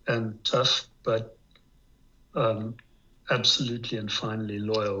smart and tough, but absolutely and finally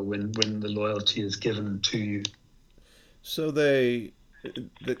loyal when the loyalty is given to you. So they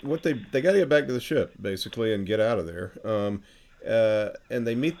got to get back to the ship basically and get out of there. And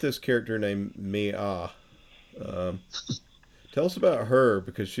they meet this character named Mia. Tell us about her,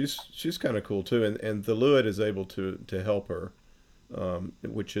 because she's kind of cool too, and the Lewitt is able to help her,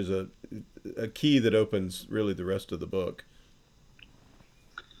 which is a key that opens really the rest of the book.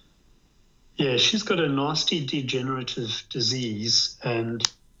 Yeah, she's got a nasty degenerative disease and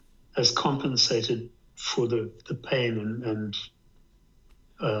has compensated for the pain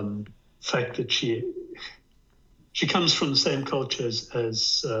and fact that she comes from the same culture as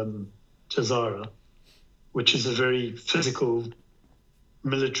Tazara, which is a very physical,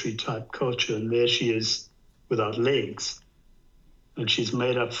 military type culture, and there she is without legs, and she's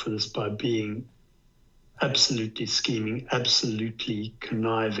made up for this by being absolutely scheming, absolutely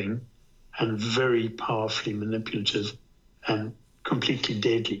conniving, and very powerfully manipulative and completely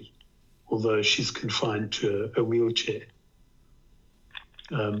deadly, although she's confined to a wheelchair.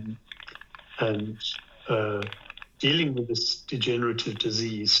 And dealing with this degenerative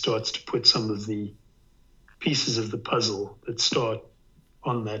disease starts to put some of the pieces of the puzzle that start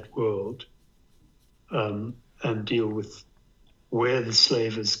on that world and deal with where the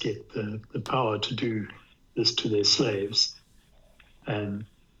slavers get the power to do this to their slaves and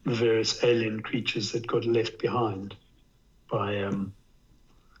the various alien creatures that got left behind by an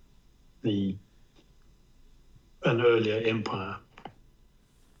earlier empire.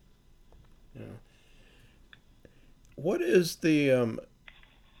 Yeah. What is the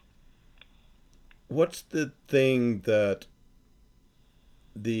what's the thing that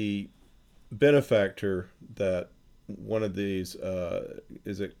the benefactor that one of these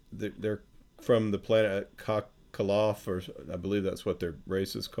is it they're from the planet Kaloth, or I believe that's what their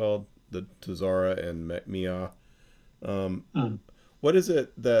race is called, the Tazara and Mia. What is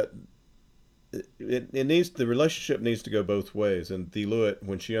it that it needs? The relationship needs to go both ways, and the Lewitt,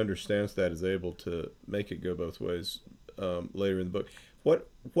 when she understands that, is able to make it go both ways later in the book.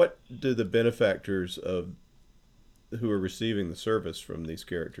 What do the benefactors of who are receiving the service from these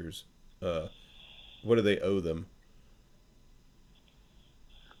characters, what do they owe them?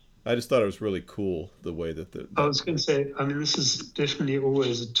 I just thought it was really cool the way that I was going to say, I mean, this is definitely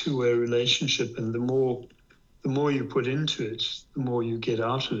always a two-way relationship, and the more you put into it, the more you get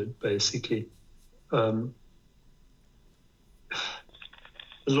out of it, basically. The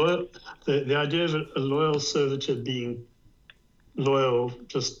idea of a loyal servitor being loyal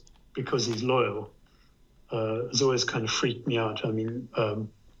just because he's loyal has always kind of freaked me out. I mean,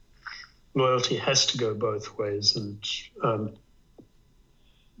 loyalty has to go both ways, and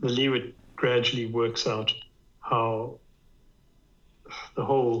the Lewitt gradually works out how the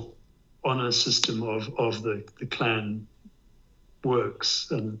whole honor system of the clan works,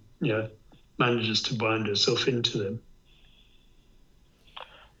 and manages to bind herself into them.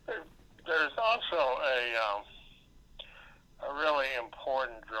 There's also a really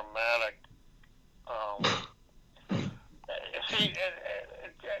important dramatic.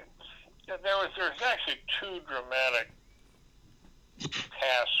 There's actually two dramatic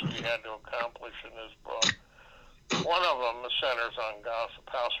tasks we had to accomplish in this book. One of them centers on Goth,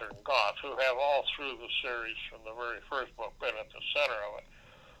 Paussert and Goth, who have all through the series from the very first book been at the center of it.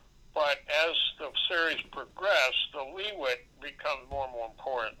 But as the series progressed, the Lewitt becomes more and more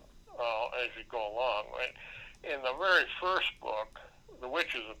important as you go along. Right? In the very first book, The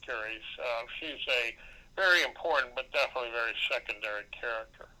Witches of Karres, she's a very important but definitely very secondary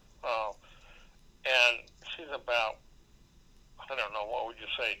character. And she's about, I don't know, what would you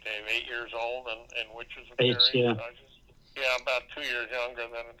say, Dave, 8 years old in Witches of Karres? Yeah. About 2 years younger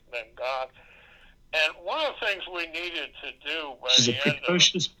than God. And one of the things we needed to do by the end of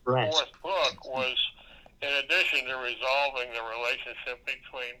the fourth book was, in addition to resolving the relationship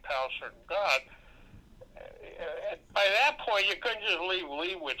between Paussert and God, by that point you couldn't just leave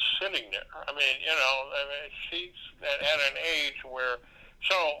Lewitt sitting there. I mean, she's at an age where,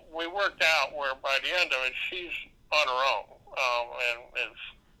 so we worked out where by the end of it she's on her own, and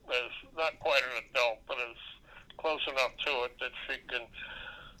is not quite an adult, but is close enough to it that she can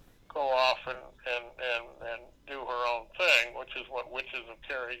go off and do her own thing, which is what Witches of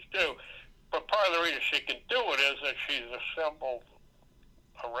Karres do. But part of the reason she can do it is that she's assembled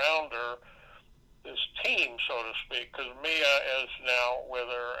around her this team, so to speak, because Mia is now with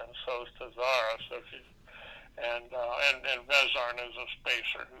her, and so is Tazara. So she's and Vezarn is a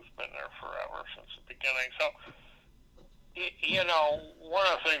spacer who's been there forever since the beginning. So one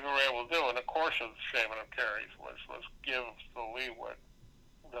of the things we were able to do in the course of Shaman of Karres was give the Lewitt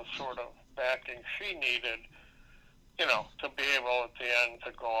the sort of backing she needed, to be able at the end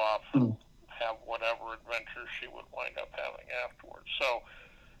to go off and have whatever adventures she would wind up having afterwards. So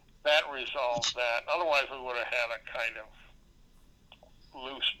that resolved that. Otherwise, we would have had a kind of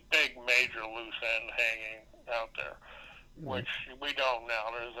big major loose end hanging out there, which we don't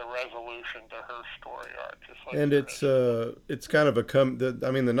now. There's a resolution to her story arc, just like. And it's kind of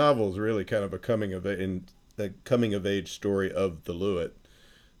the novel is really kind of a coming of age story of the Lewitt.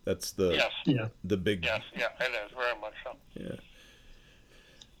 That's the Yes. the big Yes. Yeah. It is very much so. yeah.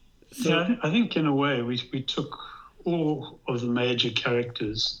 Yeah, So I think in a way we took all of the major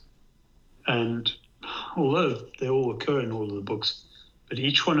characters, and although they all occur in all of the books, but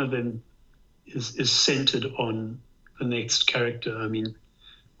each one of them is centered on the next character. I mean,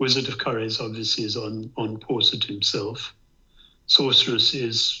 Wizard of Karres obviously is on Paussert himself. Sorceress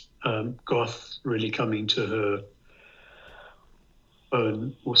is Goth really coming to her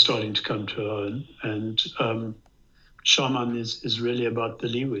own, or starting to come to her own, and Shaman is really about the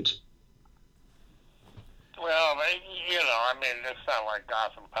Lewitt. Well, I mean, it's not like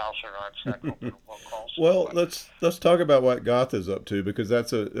Goth and Paussert aren't central to the book also. well, But, let's talk about what Goth is up to, because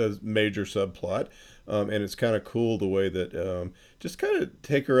that's a major subplot, and it's kind of cool the way that just kind of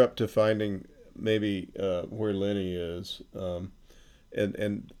take her up to finding maybe where Lenny is,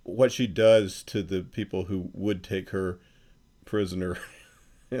 and what she does to the people who would take her prisoner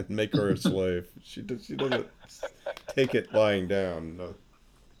and make her a slave. She doesn't take it lying down. No.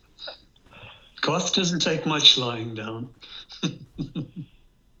 Goth doesn't take much lying down.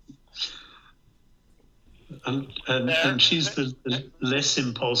 And she's the less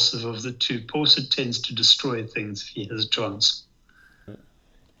impulsive of the two. Paussert tends to destroy things if he has a chance.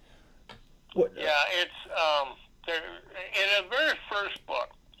 What? yeah, it's in the very first book,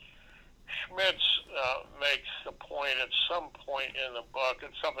 Schmitz makes the point at some point in the book,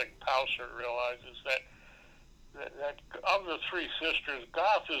 and something Paussert realizes that of the three sisters,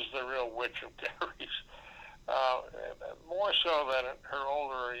 Goth is the real witch of Karres. More so than her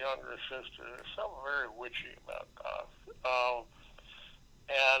older or younger sister. There's something very witchy about Goth.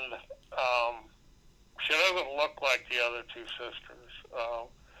 And she doesn't look like the other two sisters.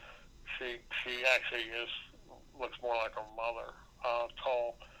 She actually looks more like her mother,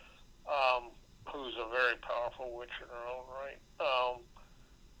 Toll, who's a very powerful witch in her own right.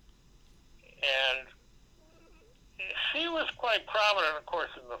 And she was quite prominent, of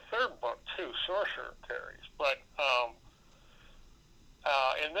course, in the third book too, Sorcerer of Karres. But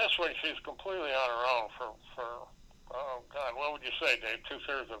in this one, she's completely on her own for oh God, what would you say, Dave?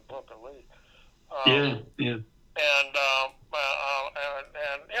 2/3 of the book at least. Yeah. And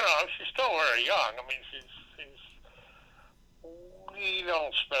she's still very young. I mean, she's we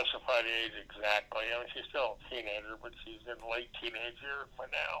don't specify the age exactly. I mean, she's still a teenager, but she's in late teenager by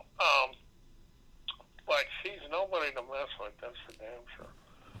now. But she's nobody to mess with, that's for damn sure.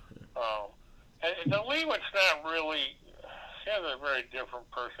 And the Lewitt's not really, she has a very different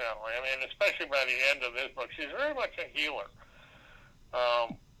personality. I mean, especially by the end of this book, she's very much a healer.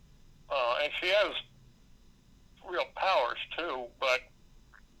 And she has real powers too, but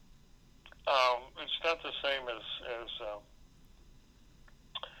it's not the same as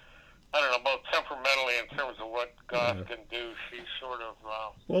I don't know, both temperamentally in terms of what Goth can do. She's sort of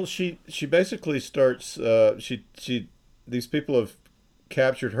Well, she basically starts. These people have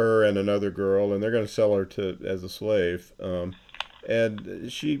captured her and another girl, and they're going to sell her as a slave. And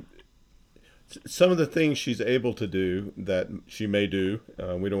some of the things she's able to do that she may do.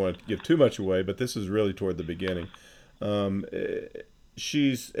 We don't want to give too much away, but this is really toward the beginning.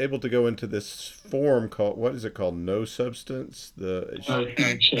 She's able to go into this form called, what is it called? No substance. Yeah.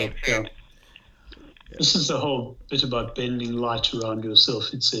 This is the whole bit about bending light around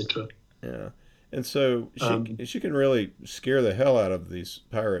yourself, etc. Yeah, and so she can really scare the hell out of these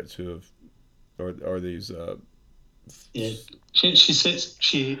pirates who have, or these. Yeah, she says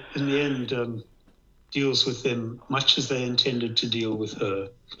she in the end deals with them much as they intended to deal with her,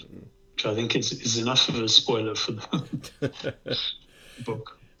 which I think is enough of a spoiler for the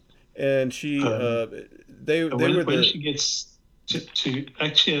book. And she, when she gets to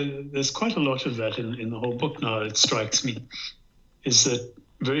actually, there's quite a lot of that in the whole book now. It strikes me, is that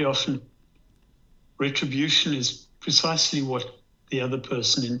very often retribution is precisely what the other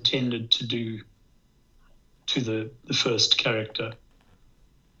person intended to do to the first character.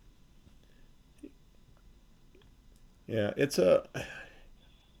 Yeah, it's a.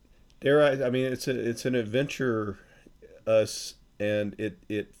 I mean, it's an adventure, and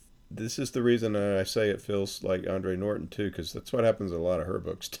it. This is the reason I say it feels like Andre Norton too, because that's what happens in a lot of her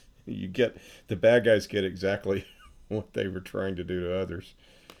books. You get the bad guys get exactly what they were trying to do to others.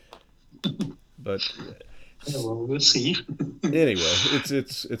 But yeah, well, we'll see. Anyway,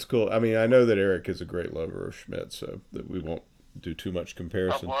 it's cool. I mean, I know that Eric is a great lover of Schmidt, so that we won't do too much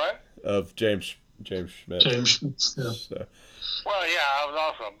comparison of James Schmidt. James Schmidt, yeah. So. Well, yeah, I was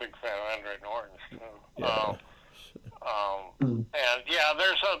also a big fan of Andre Norton's too. Yeah. And yeah,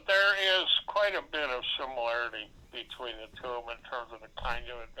 there is quite a bit of similarity between the two of them in terms of the kind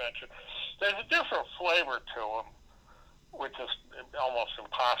of adventure. There's a different flavor to them. which is almost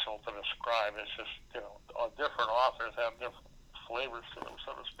impossible to describe. It's just, different authors have different flavors to them,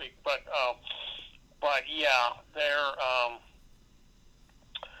 so to speak. But yeah, they're, I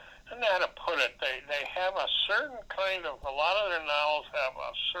don't know how to put it. They have a certain kind of, a lot of their novels have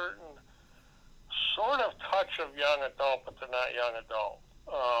a certain sort of touch of young adult, but they're not young adult.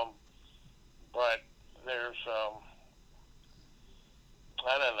 But there's, I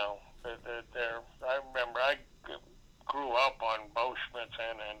don't know. I remember I grew up on Bo Schmitz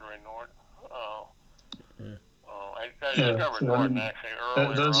and Andre Norton. I discovered Norton actually earlier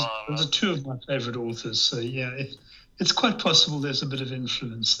on. Those are two of my favorite authors. So yeah, it's quite possible there's a bit of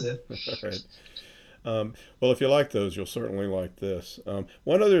influence there. Right. Well, if you like those, you'll certainly like this.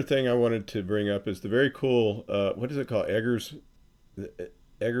 One other thing I wanted to bring up is the very cool, what is it called? Eggers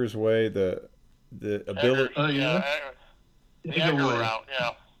Way, the ability. Oh yeah. The Egger route,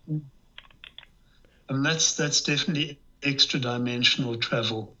 yeah. And that's definitely extra dimensional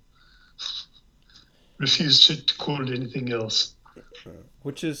travel. Refuse to call it anything else.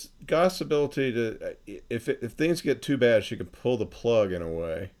 Which is Goth's ability to, if things get too bad, she can pull the plug in a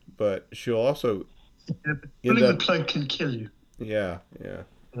way, but she'll also pulling the plug can kill you. Yeah.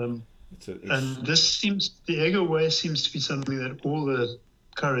 And the Egger Way seems to be something that all the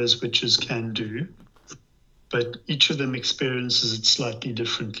Karres witches can do, but each of them experiences it slightly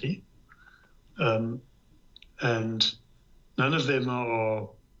differently. And none of them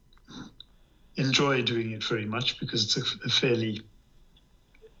enjoy doing it very much because it's a fairly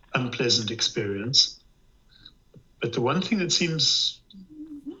unpleasant experience. But the one thing that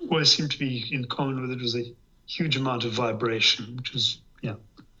always seemed to be in common with it was a huge amount of vibration, which is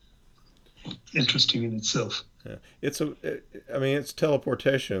interesting in itself. Yeah. It's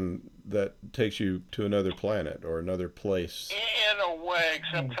teleportation that takes you to another planet or another place. In a way,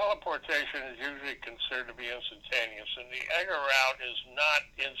 except teleportation is usually considered to be instantaneous, and the Egger route is not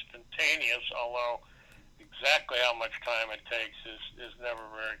instantaneous, although exactly how much time it takes is never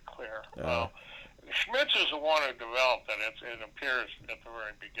very clear. Schmitz is the one who developed it. It appears at the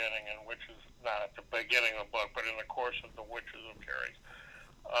very beginning, and which is not at the beginning of the book, but in the course of the Witches of Karres.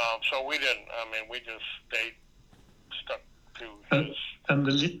 So we didn't. We just stayed stuck to his. And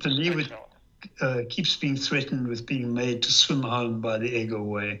the Lewitt keeps being threatened with being made to swim home by the Egger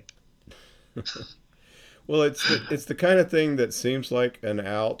Way. Well, it's the kind of thing that seems like an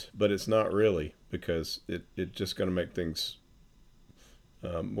out, but it's not really, because it's just going to make things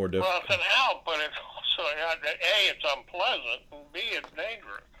more difficult. Well, it's an out, but it's also A, it's unpleasant, and B, it's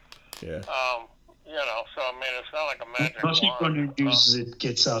dangerous. Yeah. So it's not like a magic wand. Not everyone who uses it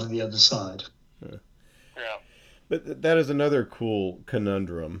gets out of the other side. Yeah. But that is another cool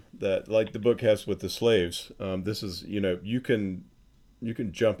conundrum that, like the book has with the slaves. This is, you can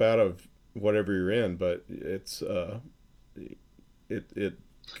jump out of whatever you're in, but it's it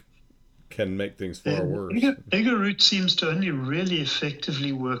can make things far worse. Egger route seems to only really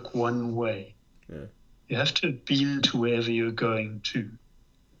effectively work one way. Yeah. You have to beam to wherever you're going to.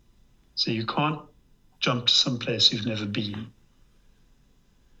 So you can't jump to some place you've never been.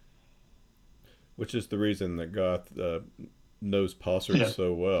 Which is the reason that Goth knows Paussert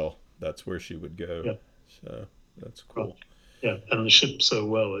so well. That's where she would go. Yeah. So that's cool. Right. Yeah, and the ship so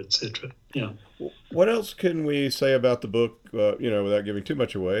well, etc. Yeah. What else can we say about the book, without giving too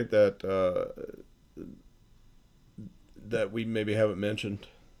much away, that we maybe haven't mentioned?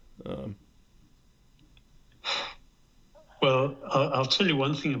 Well, I'll tell you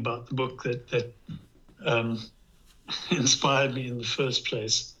one thing about the book that inspired me in the first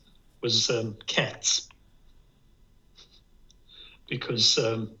place was cats, because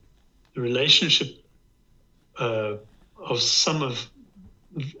the relationship of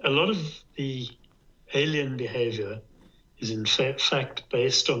a lot of the alien behavior is in fact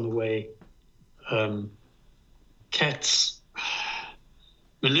based on the way cats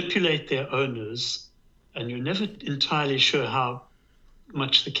manipulate their owners, and you're never entirely sure how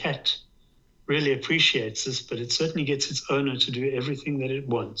much the cat really appreciates this, but it certainly gets its owner to do everything that it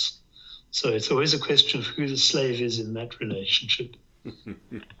wants. So it's always a question of who the slave is in that relationship.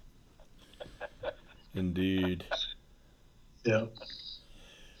 Indeed. Yeah.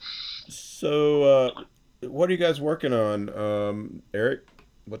 So, what are you guys working on, Eric?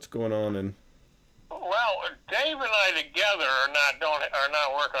 What's going on? Well, Dave and I together are not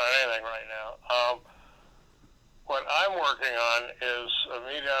working on anything right now. What I'm working on is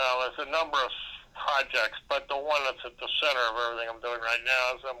there's a number of projects, but the one that's at the center of everything I'm doing right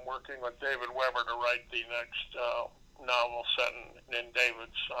now is I'm working with David Weber to write the next novel set in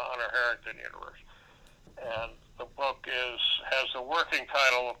David's Honor Harrington universe. And the book has the working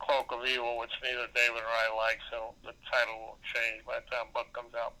title of Cloak of Evil, which neither David or I like, so the title will change by the time the book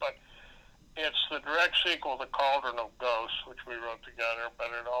comes out. But it's the direct sequel to Cauldron of Ghosts, which we wrote together,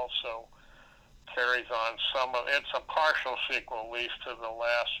 but it also carries on it's a partial sequel, at least, to the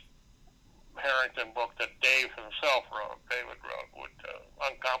last Harrington book that David wrote, with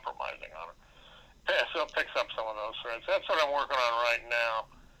Uncompromising on it. Yeah, so it picks up some of those threads. That's what I'm working on right now.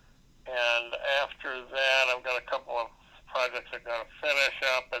 And after that, I've got a couple of projects I've got to finish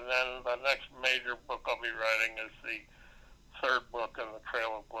up, and then the next major book I'll be writing is the third book in the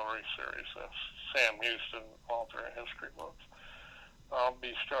Trail of Glory series, the Sam Houston alternate history books. I'll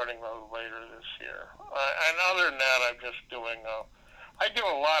be starting those later this year. And other than that, I'm just doing I do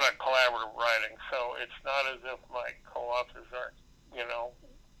a lot of collaborative writing, so it's not as if my co-authors aren't,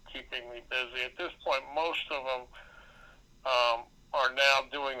 keeping me busy. At this point, most of them are now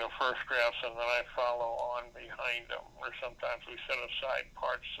doing the first drafts, and then I follow on behind them, or sometimes we set aside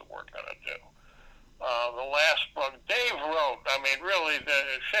parts that we're going to do. The last book, Dave wrote. I mean, really, the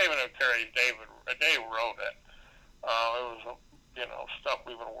Shaman of Karres, Dave wrote it. It was, stuff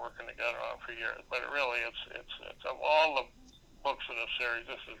we've been working together on for years. But it's of all the books in the series,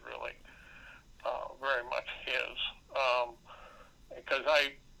 this is really very much his. Because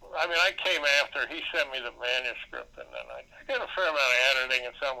I came after. He sent me the manuscript, and then I did a fair amount of editing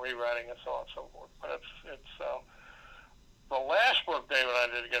and some rewriting and so on and so forth. But it's the last book David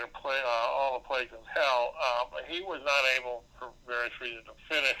and I did together, All the Plagues of Hell. He was not able, for various reasons, to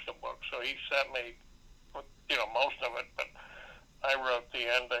finish the book, so he sent me, most of it. But I wrote the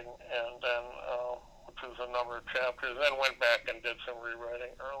ending, and then which was a number of chapters. Then went back and did some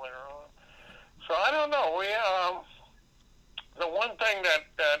rewriting earlier on. So I don't know. The one thing that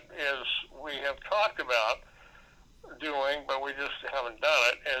is we have talked about doing, but we just haven't done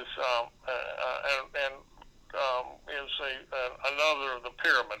it, is another of the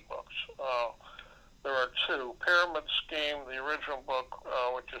pyramid books. There are two: Pyramid Scheme, the original book,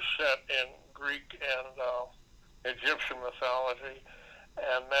 which is set in Greek and Egyptian mythology,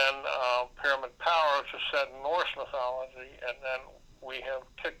 and then Pyramid Power, which is set in Norse mythology. And then we have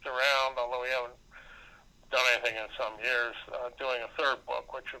kicked around, although we haven't done anything in some years, doing a third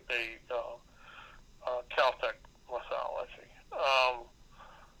book, which would be Celtic mythology.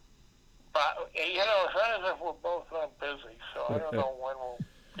 But, it's not as if we're both not busy, so I don't know when we'll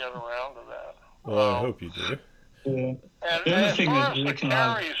get around to that. Well, I hope you do. Yeah. And The other as thing far that as the Rick and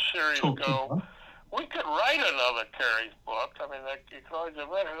I Karres series talked go, about- we could write another Karres book. I mean, you can always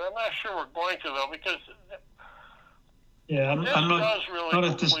invent it. I'm not sure we're going to, though, because Yeah, I'm this not does really not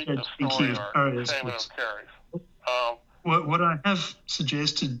at this complete stage the thinking story of arc, Karres, Shaman but- of Karres. What I have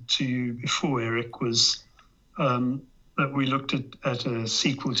suggested to you before, Eric, was that we looked at a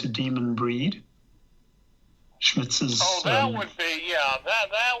sequel to Demon Breed. Schmitz's. That would be,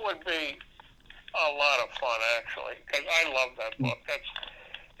 that would be a lot of fun, actually, because I love that book.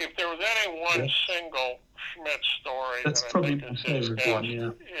 If there was any one single Schmitz story That's that I probably think my is his favorite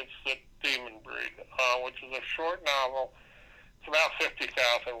one, best, it's the Demon Breed, which is a short novel. It's about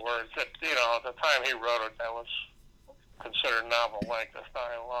 50,000 words. At the time he wrote it, that was considered novel length. It's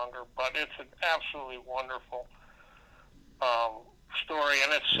not any longer, but it's an absolutely wonderful story,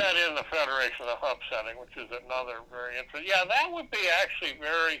 and it's set in the Federation of the Hub setting, which is another very interesting. Yeah, that would be actually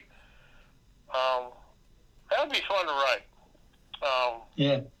very. That would be fun to write.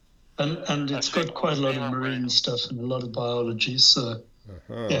 And it's got quite a lot of marine stuff and a lot of biology, so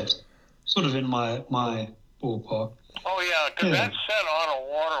sort of in my ballpark. Oh yeah, because that's set on a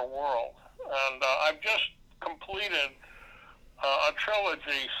water world, and I've just completed a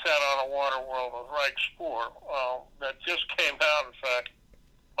trilogy set on a water world with Reich Spoor that just came out, in fact,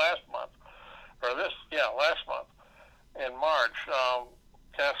 last month in March.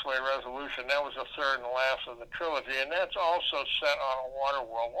 Castaway Resolution. That was the third and last of the trilogy, and that's also set on a water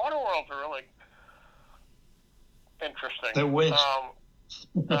world. Water worlds are really interesting. They're wet.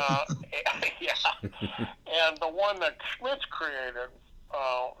 And the one that Schmitz created,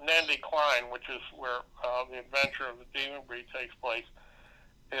 Nandy Klein, which is where the adventure of the Demon Breed takes place,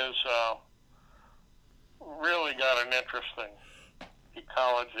 is really got an interesting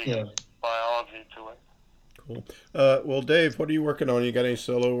ecology and biology to it. Cool. Well, Dave, what are you working on? You got any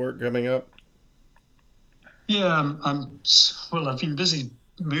solo work coming up? Yeah, I've been busy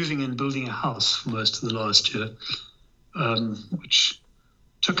moving and building a house for most of the last year, which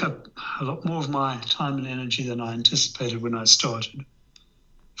took up a lot more of my time and energy than I anticipated when I started.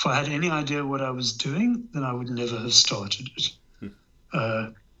 If I had any idea what I was doing, then I would never have started it.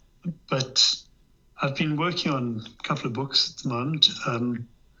 But I've been working on a couple of books at the moment.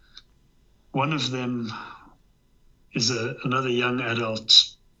 one of them is another young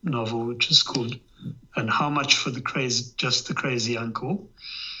adult novel, which is called "And How Much for Just the Crazy Uncle,"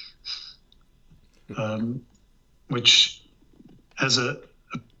 which has a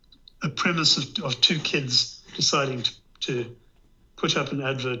premise of two kids deciding to put up an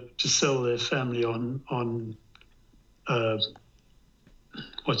advert to sell their family on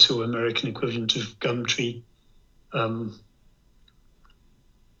what's your American equivalent of Gumtree,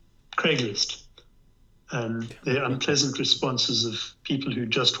 Craigslist, and the unpleasant responses of people who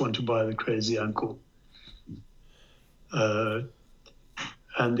just want to buy the crazy uncle. And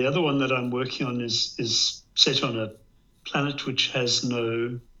the other one that I'm working on is set on a planet which has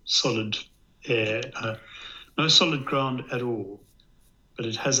no solid air, no solid ground at all, but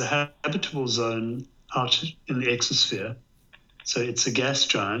it has a habitable zone out in the exosphere. So it's a gas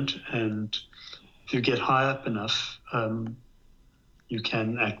giant, and if you get high up enough, you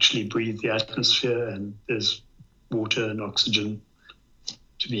can actually breathe the atmosphere, and there's water and oxygen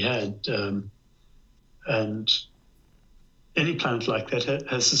to be had. And any planet like that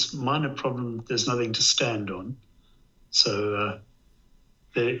has this minor problem: there's nothing to stand on. So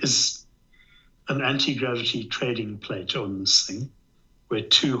there is an anti-gravity trading plate on this thing where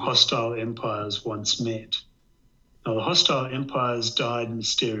two hostile empires once met. Now, the hostile empires died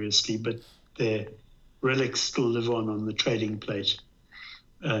mysteriously, but their relics still live on the trading plate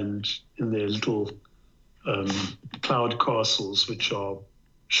and in their little cloud castles, which are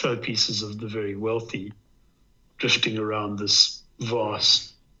showpieces of the very wealthy, drifting around this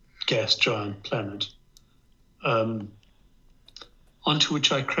vast gas giant planet, onto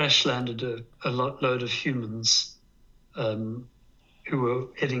which I crash landed a load of humans who were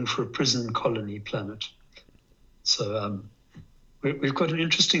heading for a prison colony planet. So we've got an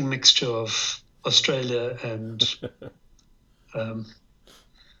interesting mixture of Australia and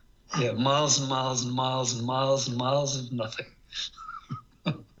miles and miles and miles and miles and miles of nothing.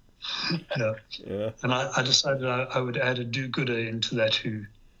 Yeah. And I decided I would add a do-gooder into that who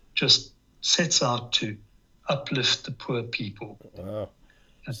just sets out to uplift the poor people. Wow.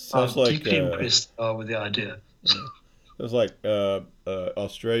 Sounds like deeply impressed with the idea. Sounds like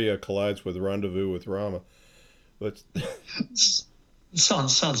Australia collides with Rendezvous with Rama. But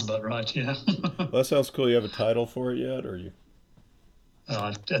sounds about right, yeah. Well, that sounds cool. You have a title for it yet, or you?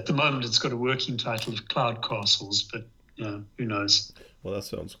 At the moment, it's got a working title of Cloud Castles, but who knows? Well, that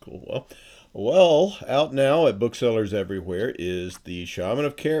sounds cool. Well, out now at booksellers everywhere is The Shaman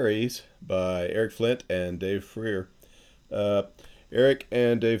of Karres by Eric Flint and Dave Freer. Eric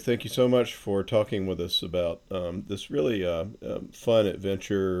and Dave, thank you so much for talking with us about this really fun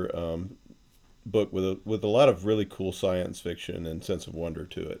adventure book with a lot of really cool science fiction and sense of wonder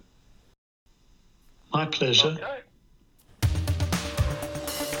to it. My pleasure. Okay.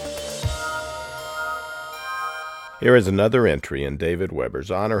 Here is another entry in David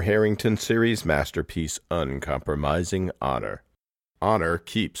Weber's Honor Harrington series masterpiece, Uncompromising Honor. Honor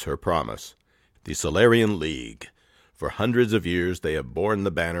keeps her promise. The Solarian League. For hundreds of years they have borne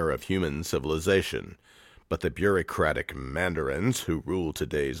the banner of human civilization, but the bureaucratic mandarins who rule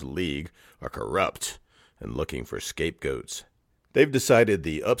today's League are corrupt and looking for scapegoats. They've decided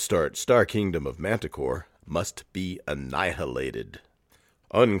the upstart Star Kingdom of Manticore must be annihilated.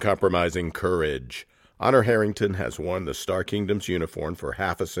 Uncompromising courage. Honor Harrington has worn the Star Kingdom's uniform for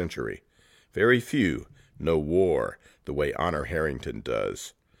half a century. Very few know war the way Honor Harrington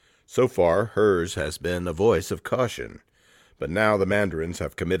does. So far, hers has been a voice of caution. But now the Mandarins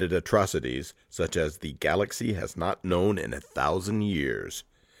have committed atrocities such as the galaxy has not known in 1,000 years.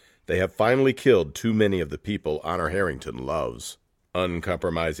 They have finally killed too many of the people Honor Harrington loves.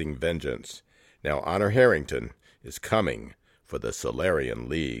 Uncompromising vengeance. Now Honor Harrington is coming for the Solarian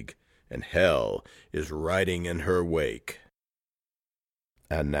League, and hell is riding in her wake.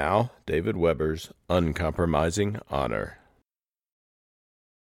 And now, David Weber's Uncompromising Honor.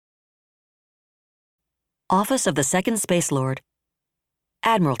 Office of the Second Space Lord.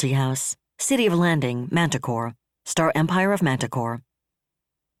 Admiralty House, City of Landing, Manticore, Star Empire of Manticore.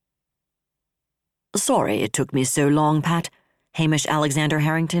 Sorry it took me so long, Pat, Hamish Alexander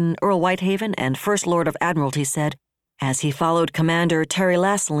Harrington, Earl Whitehaven, and First Lord of Admiralty said, as he followed Commander Terry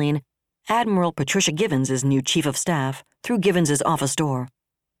Lasseline, Admiral Patricia Givens' new Chief of Staff, through Givens' office door.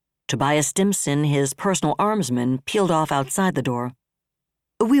 Tobias Stimson, his personal armsman, peeled off outside the door.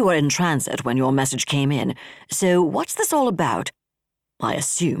 We were in transit when your message came in, so what's this all about? I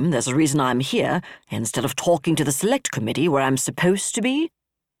assume there's a reason I'm here, instead of talking to the Select Committee where I'm supposed to be?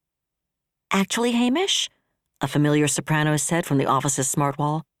 Actually, Hamish, a familiar soprano said from the office's smart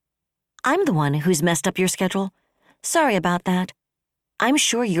wall, I'm the one who's messed up your schedule. Sorry about that. I'm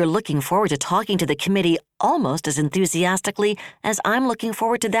sure you're looking forward to talking to the committee almost as enthusiastically as I'm looking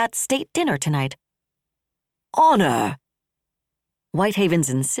forward to that state dinner tonight." "Honor!" Whitehaven's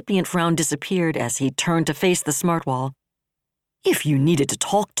incipient frown disappeared as he turned to face the smart wall. "If you needed to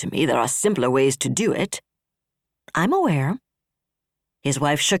talk to me, there are simpler ways to do it." "I'm aware." His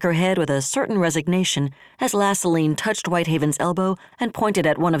wife shook her head with a certain resignation as Lasseline touched Whitehaven's elbow and pointed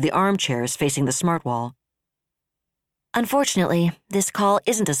at one of the armchairs facing the smart wall. "Unfortunately, this call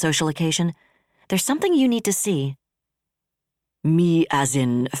isn't a social occasion. There's something you need to see." "Me as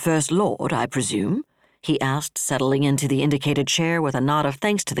in First Lord, I presume?" he asked, settling into the indicated chair with a nod of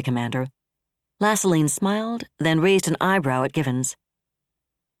thanks to the commander. Lasseline smiled, then raised an eyebrow at Givens.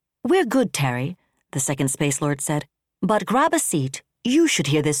 "We're good, Terry," the second Space Lord said. "But grab a seat. You should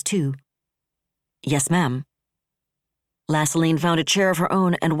hear this too." "Yes, ma'am." Lasseline found a chair of her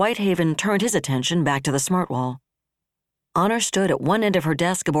own, and Whitehaven turned his attention back to the smart wall. Honor stood at one end of her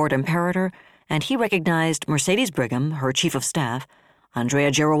desk aboard Imperator, and he recognized Mercedes Brigham, her chief of staff,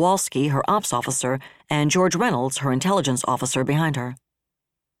 Andrea Jarowalski, her ops officer, and George Reynolds, her intelligence officer, behind her.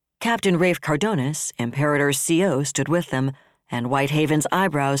 Captain Rafe Cardonis, Imperator's CO, stood with them, and Whitehaven's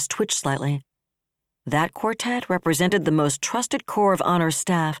eyebrows twitched slightly. That quartet represented the most trusted core of Honor's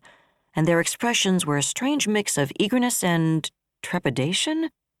staff, and their expressions were a strange mix of eagerness and trepidation?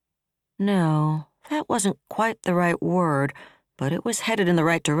 No, that wasn't quite the right word, but it was headed in the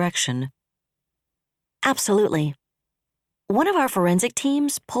right direction. "Absolutely. One of our forensic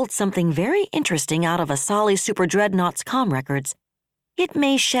teams pulled something very interesting out of Asali Super Dreadnought's comm records. It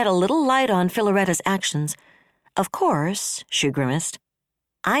may shed a little light on Filaretta's actions. Of course," she grimaced,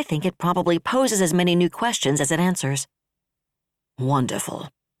 "I think it probably poses as many new questions as it answers." "Wonderful."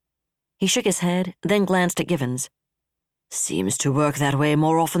 He shook his head, then glanced at Givens. "Seems to work that way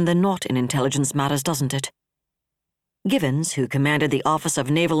more often than not in intelligence matters, doesn't it?" Givens, who commanded the Office of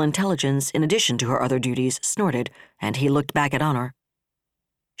Naval Intelligence in addition to her other duties, snorted, and he looked back at Honor.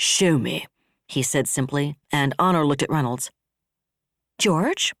 "Show me," he said simply, and Honor looked at Reynolds.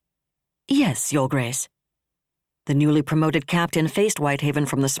 "George?" "Yes, Your Grace." The newly promoted captain faced Whitehaven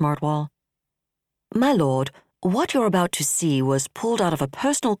from the smart wall. "My lord, what you're about to see was pulled out of a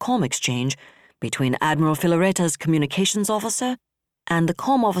personal comm exchange between Admiral Filaretta's communications officer and the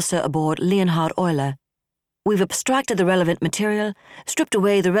comm officer aboard Leonhard Euler. We've abstracted the relevant material, stripped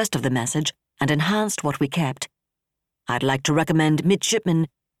away the rest of the message, and enhanced what we kept. I'd like to recommend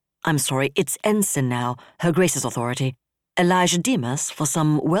it's Ensign now, Her Grace's authority, Elijah Demas, for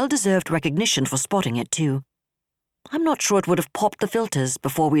some well-deserved recognition for spotting it, too. I'm not sure it would have popped the filters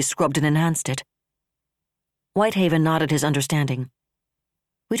before we scrubbed and enhanced it." Whitehaven nodded his understanding.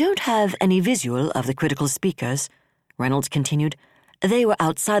 "We don't have any visual of the critical speakers," Reynolds continued. "They were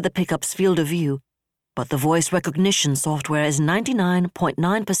outside the pickup's field of view, but the voice recognition software is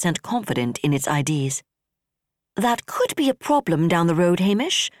 99.9% confident in its IDs. "That could be a problem down the road,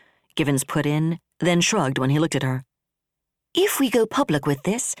 Hamish," Givens put in, then shrugged when he looked at her. "If we go public with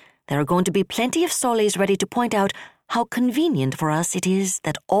this, there are going to be plenty of Solis ready to point out how convenient for us it is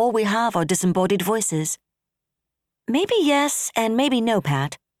that all we have are disembodied voices." "Maybe yes, and maybe no,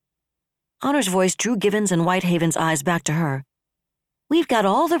 Pat." Honor's voice drew Givens and Whitehaven's eyes back to her. "We've got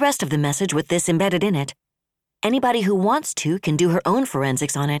all the rest of the message with this embedded in it. Anybody who wants to can do her own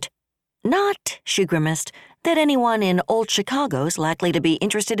forensics on it. Not," she grimaced, "that anyone in old Chicago's likely to be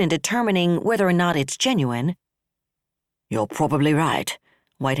interested in determining whether or not it's genuine." "You're probably right,"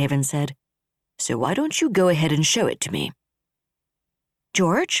 Whitehaven said. "So why don't you go ahead and show it to me?"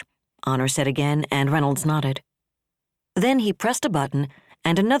 "George?" Honor said again, and Reynolds nodded. Then he pressed a button,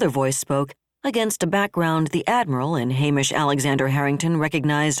 and another voice spoke, against a background the Admiral and Hamish Alexander Harrington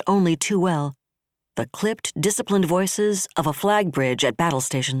recognized only too well, the clipped, disciplined voices of a flag bridge at battle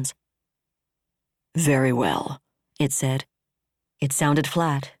stations. "Very well," it said. It sounded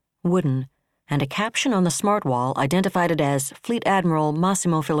flat, wooden, and a caption on the smart wall identified it as Fleet Admiral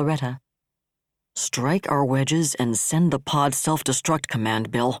Massimo Filaretta. "Strike our wedges and send the pod self-destruct command,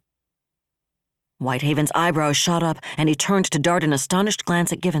 Bill." Whitehaven's eyebrows shot up, and he turned to dart an astonished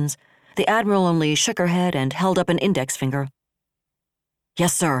glance at Givens. The Admiral only shook her head and held up an index finger.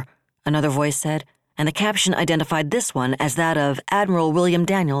 "Yes, sir," another voice said, and the caption identified this one as that of Admiral William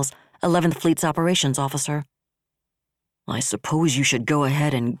Daniels, 11th Fleet's operations officer. "I suppose you should go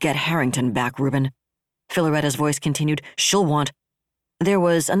ahead and get Harrington back, Reuben," Filaretta's voice continued. "She'll want—" There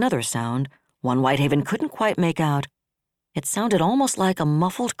was another sound, one Whitehaven couldn't quite make out. It sounded almost like a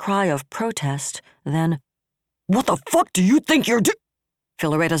muffled cry of protest, then, "What the fuck do you think you're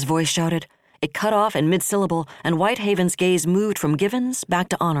Filaretta's voice shouted. It cut off in mid-syllable, and Whitehaven's gaze moved from Givens back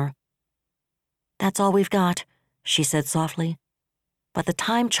to Honor. "That's all we've got," she said softly. but the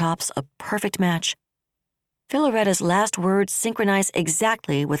time chops a perfect match. Filaretta's last words synchronize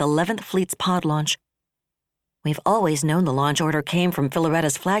exactly with 11th Fleet's pod launch. We've always known the launch order came from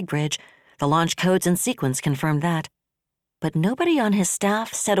Filaretta's flag bridge. The launch codes and sequence confirmed that. But nobody on his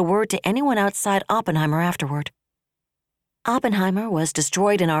staff said a word to anyone outside Oppenheimer afterward. Oppenheimer was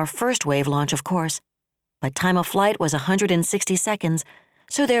destroyed in our first wave launch, of course, but time of flight was 160 seconds,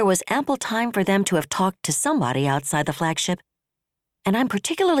 so there was ample time for them to have talked to somebody outside the flagship. And I'm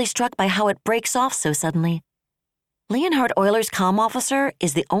particularly struck by how it breaks off so suddenly. Leonhard Euler's comm officer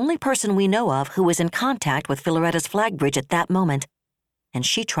is the only person we know of who was in contact with Filaretta's flag bridge at that moment, and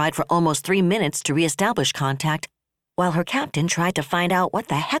she tried for almost 3 minutes to reestablish contact, while her captain tried to find out what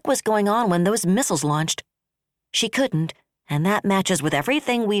the heck was going on when those missiles launched. She couldn't, and that matches with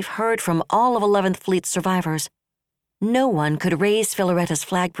everything we've heard from all of 11th Fleet's survivors. No one could raise Filaretta's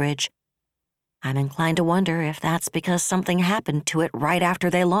flag bridge. I'm inclined to wonder if that's because something happened to it right after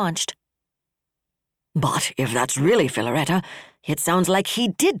they launched. But if that's really Filaretta, it sounds like he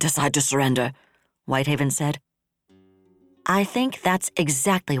did decide to surrender, Whitehaven said. I think that's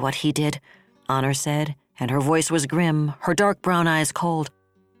exactly what he did, Honor said, and her voice was grim, her dark brown eyes cold.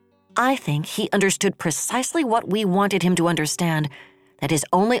 I think he understood precisely what we wanted him to understand, that his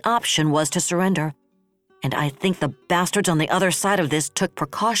only option was to surrender. And I think the bastards on the other side of this took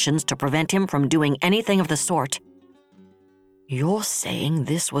precautions to prevent him from doing anything of the sort. You're saying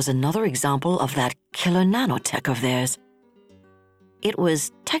this was another example of that killer nanotech of theirs? It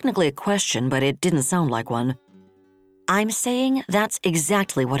was technically a question, but it didn't sound like one. I'm saying that's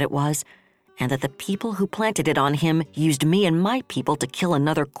exactly what it was, and that the people who planted it on him used me and my people to kill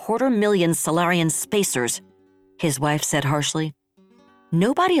another 250,000 Solarian spacers, his wife said harshly.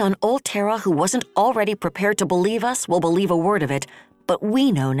 Nobody on Old Terra who wasn't already prepared to believe us will believe a word of it, but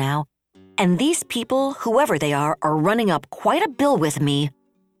we know now. And these people, whoever they are running up quite a bill with me.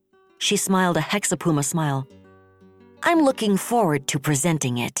 She smiled a hexapuma smile. I'm looking forward to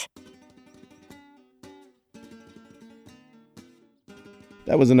presenting it.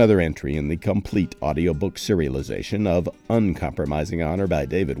 That was another entry in the complete audiobook serialization of Uncompromising Honor by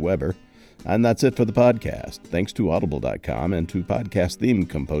David Weber. And that's it for the podcast. Thanks to Audible.com and to podcast theme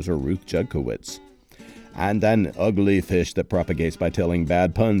composer Ruth Judkowitz. And an ugly fish that propagates by telling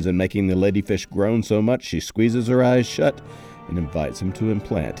bad puns and making the ladyfish groan so much she squeezes her eyes shut and invites him to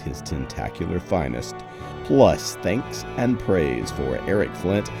implant his tentacular finest. Plus, thanks and praise for Eric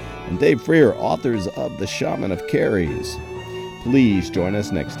Flint and Dave Freer, authors of The Shaman of Karres. Please join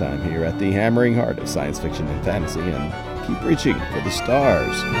us next time here at the hammering heart of science fiction and fantasy, and keep reaching for the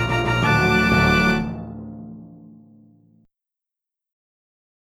stars.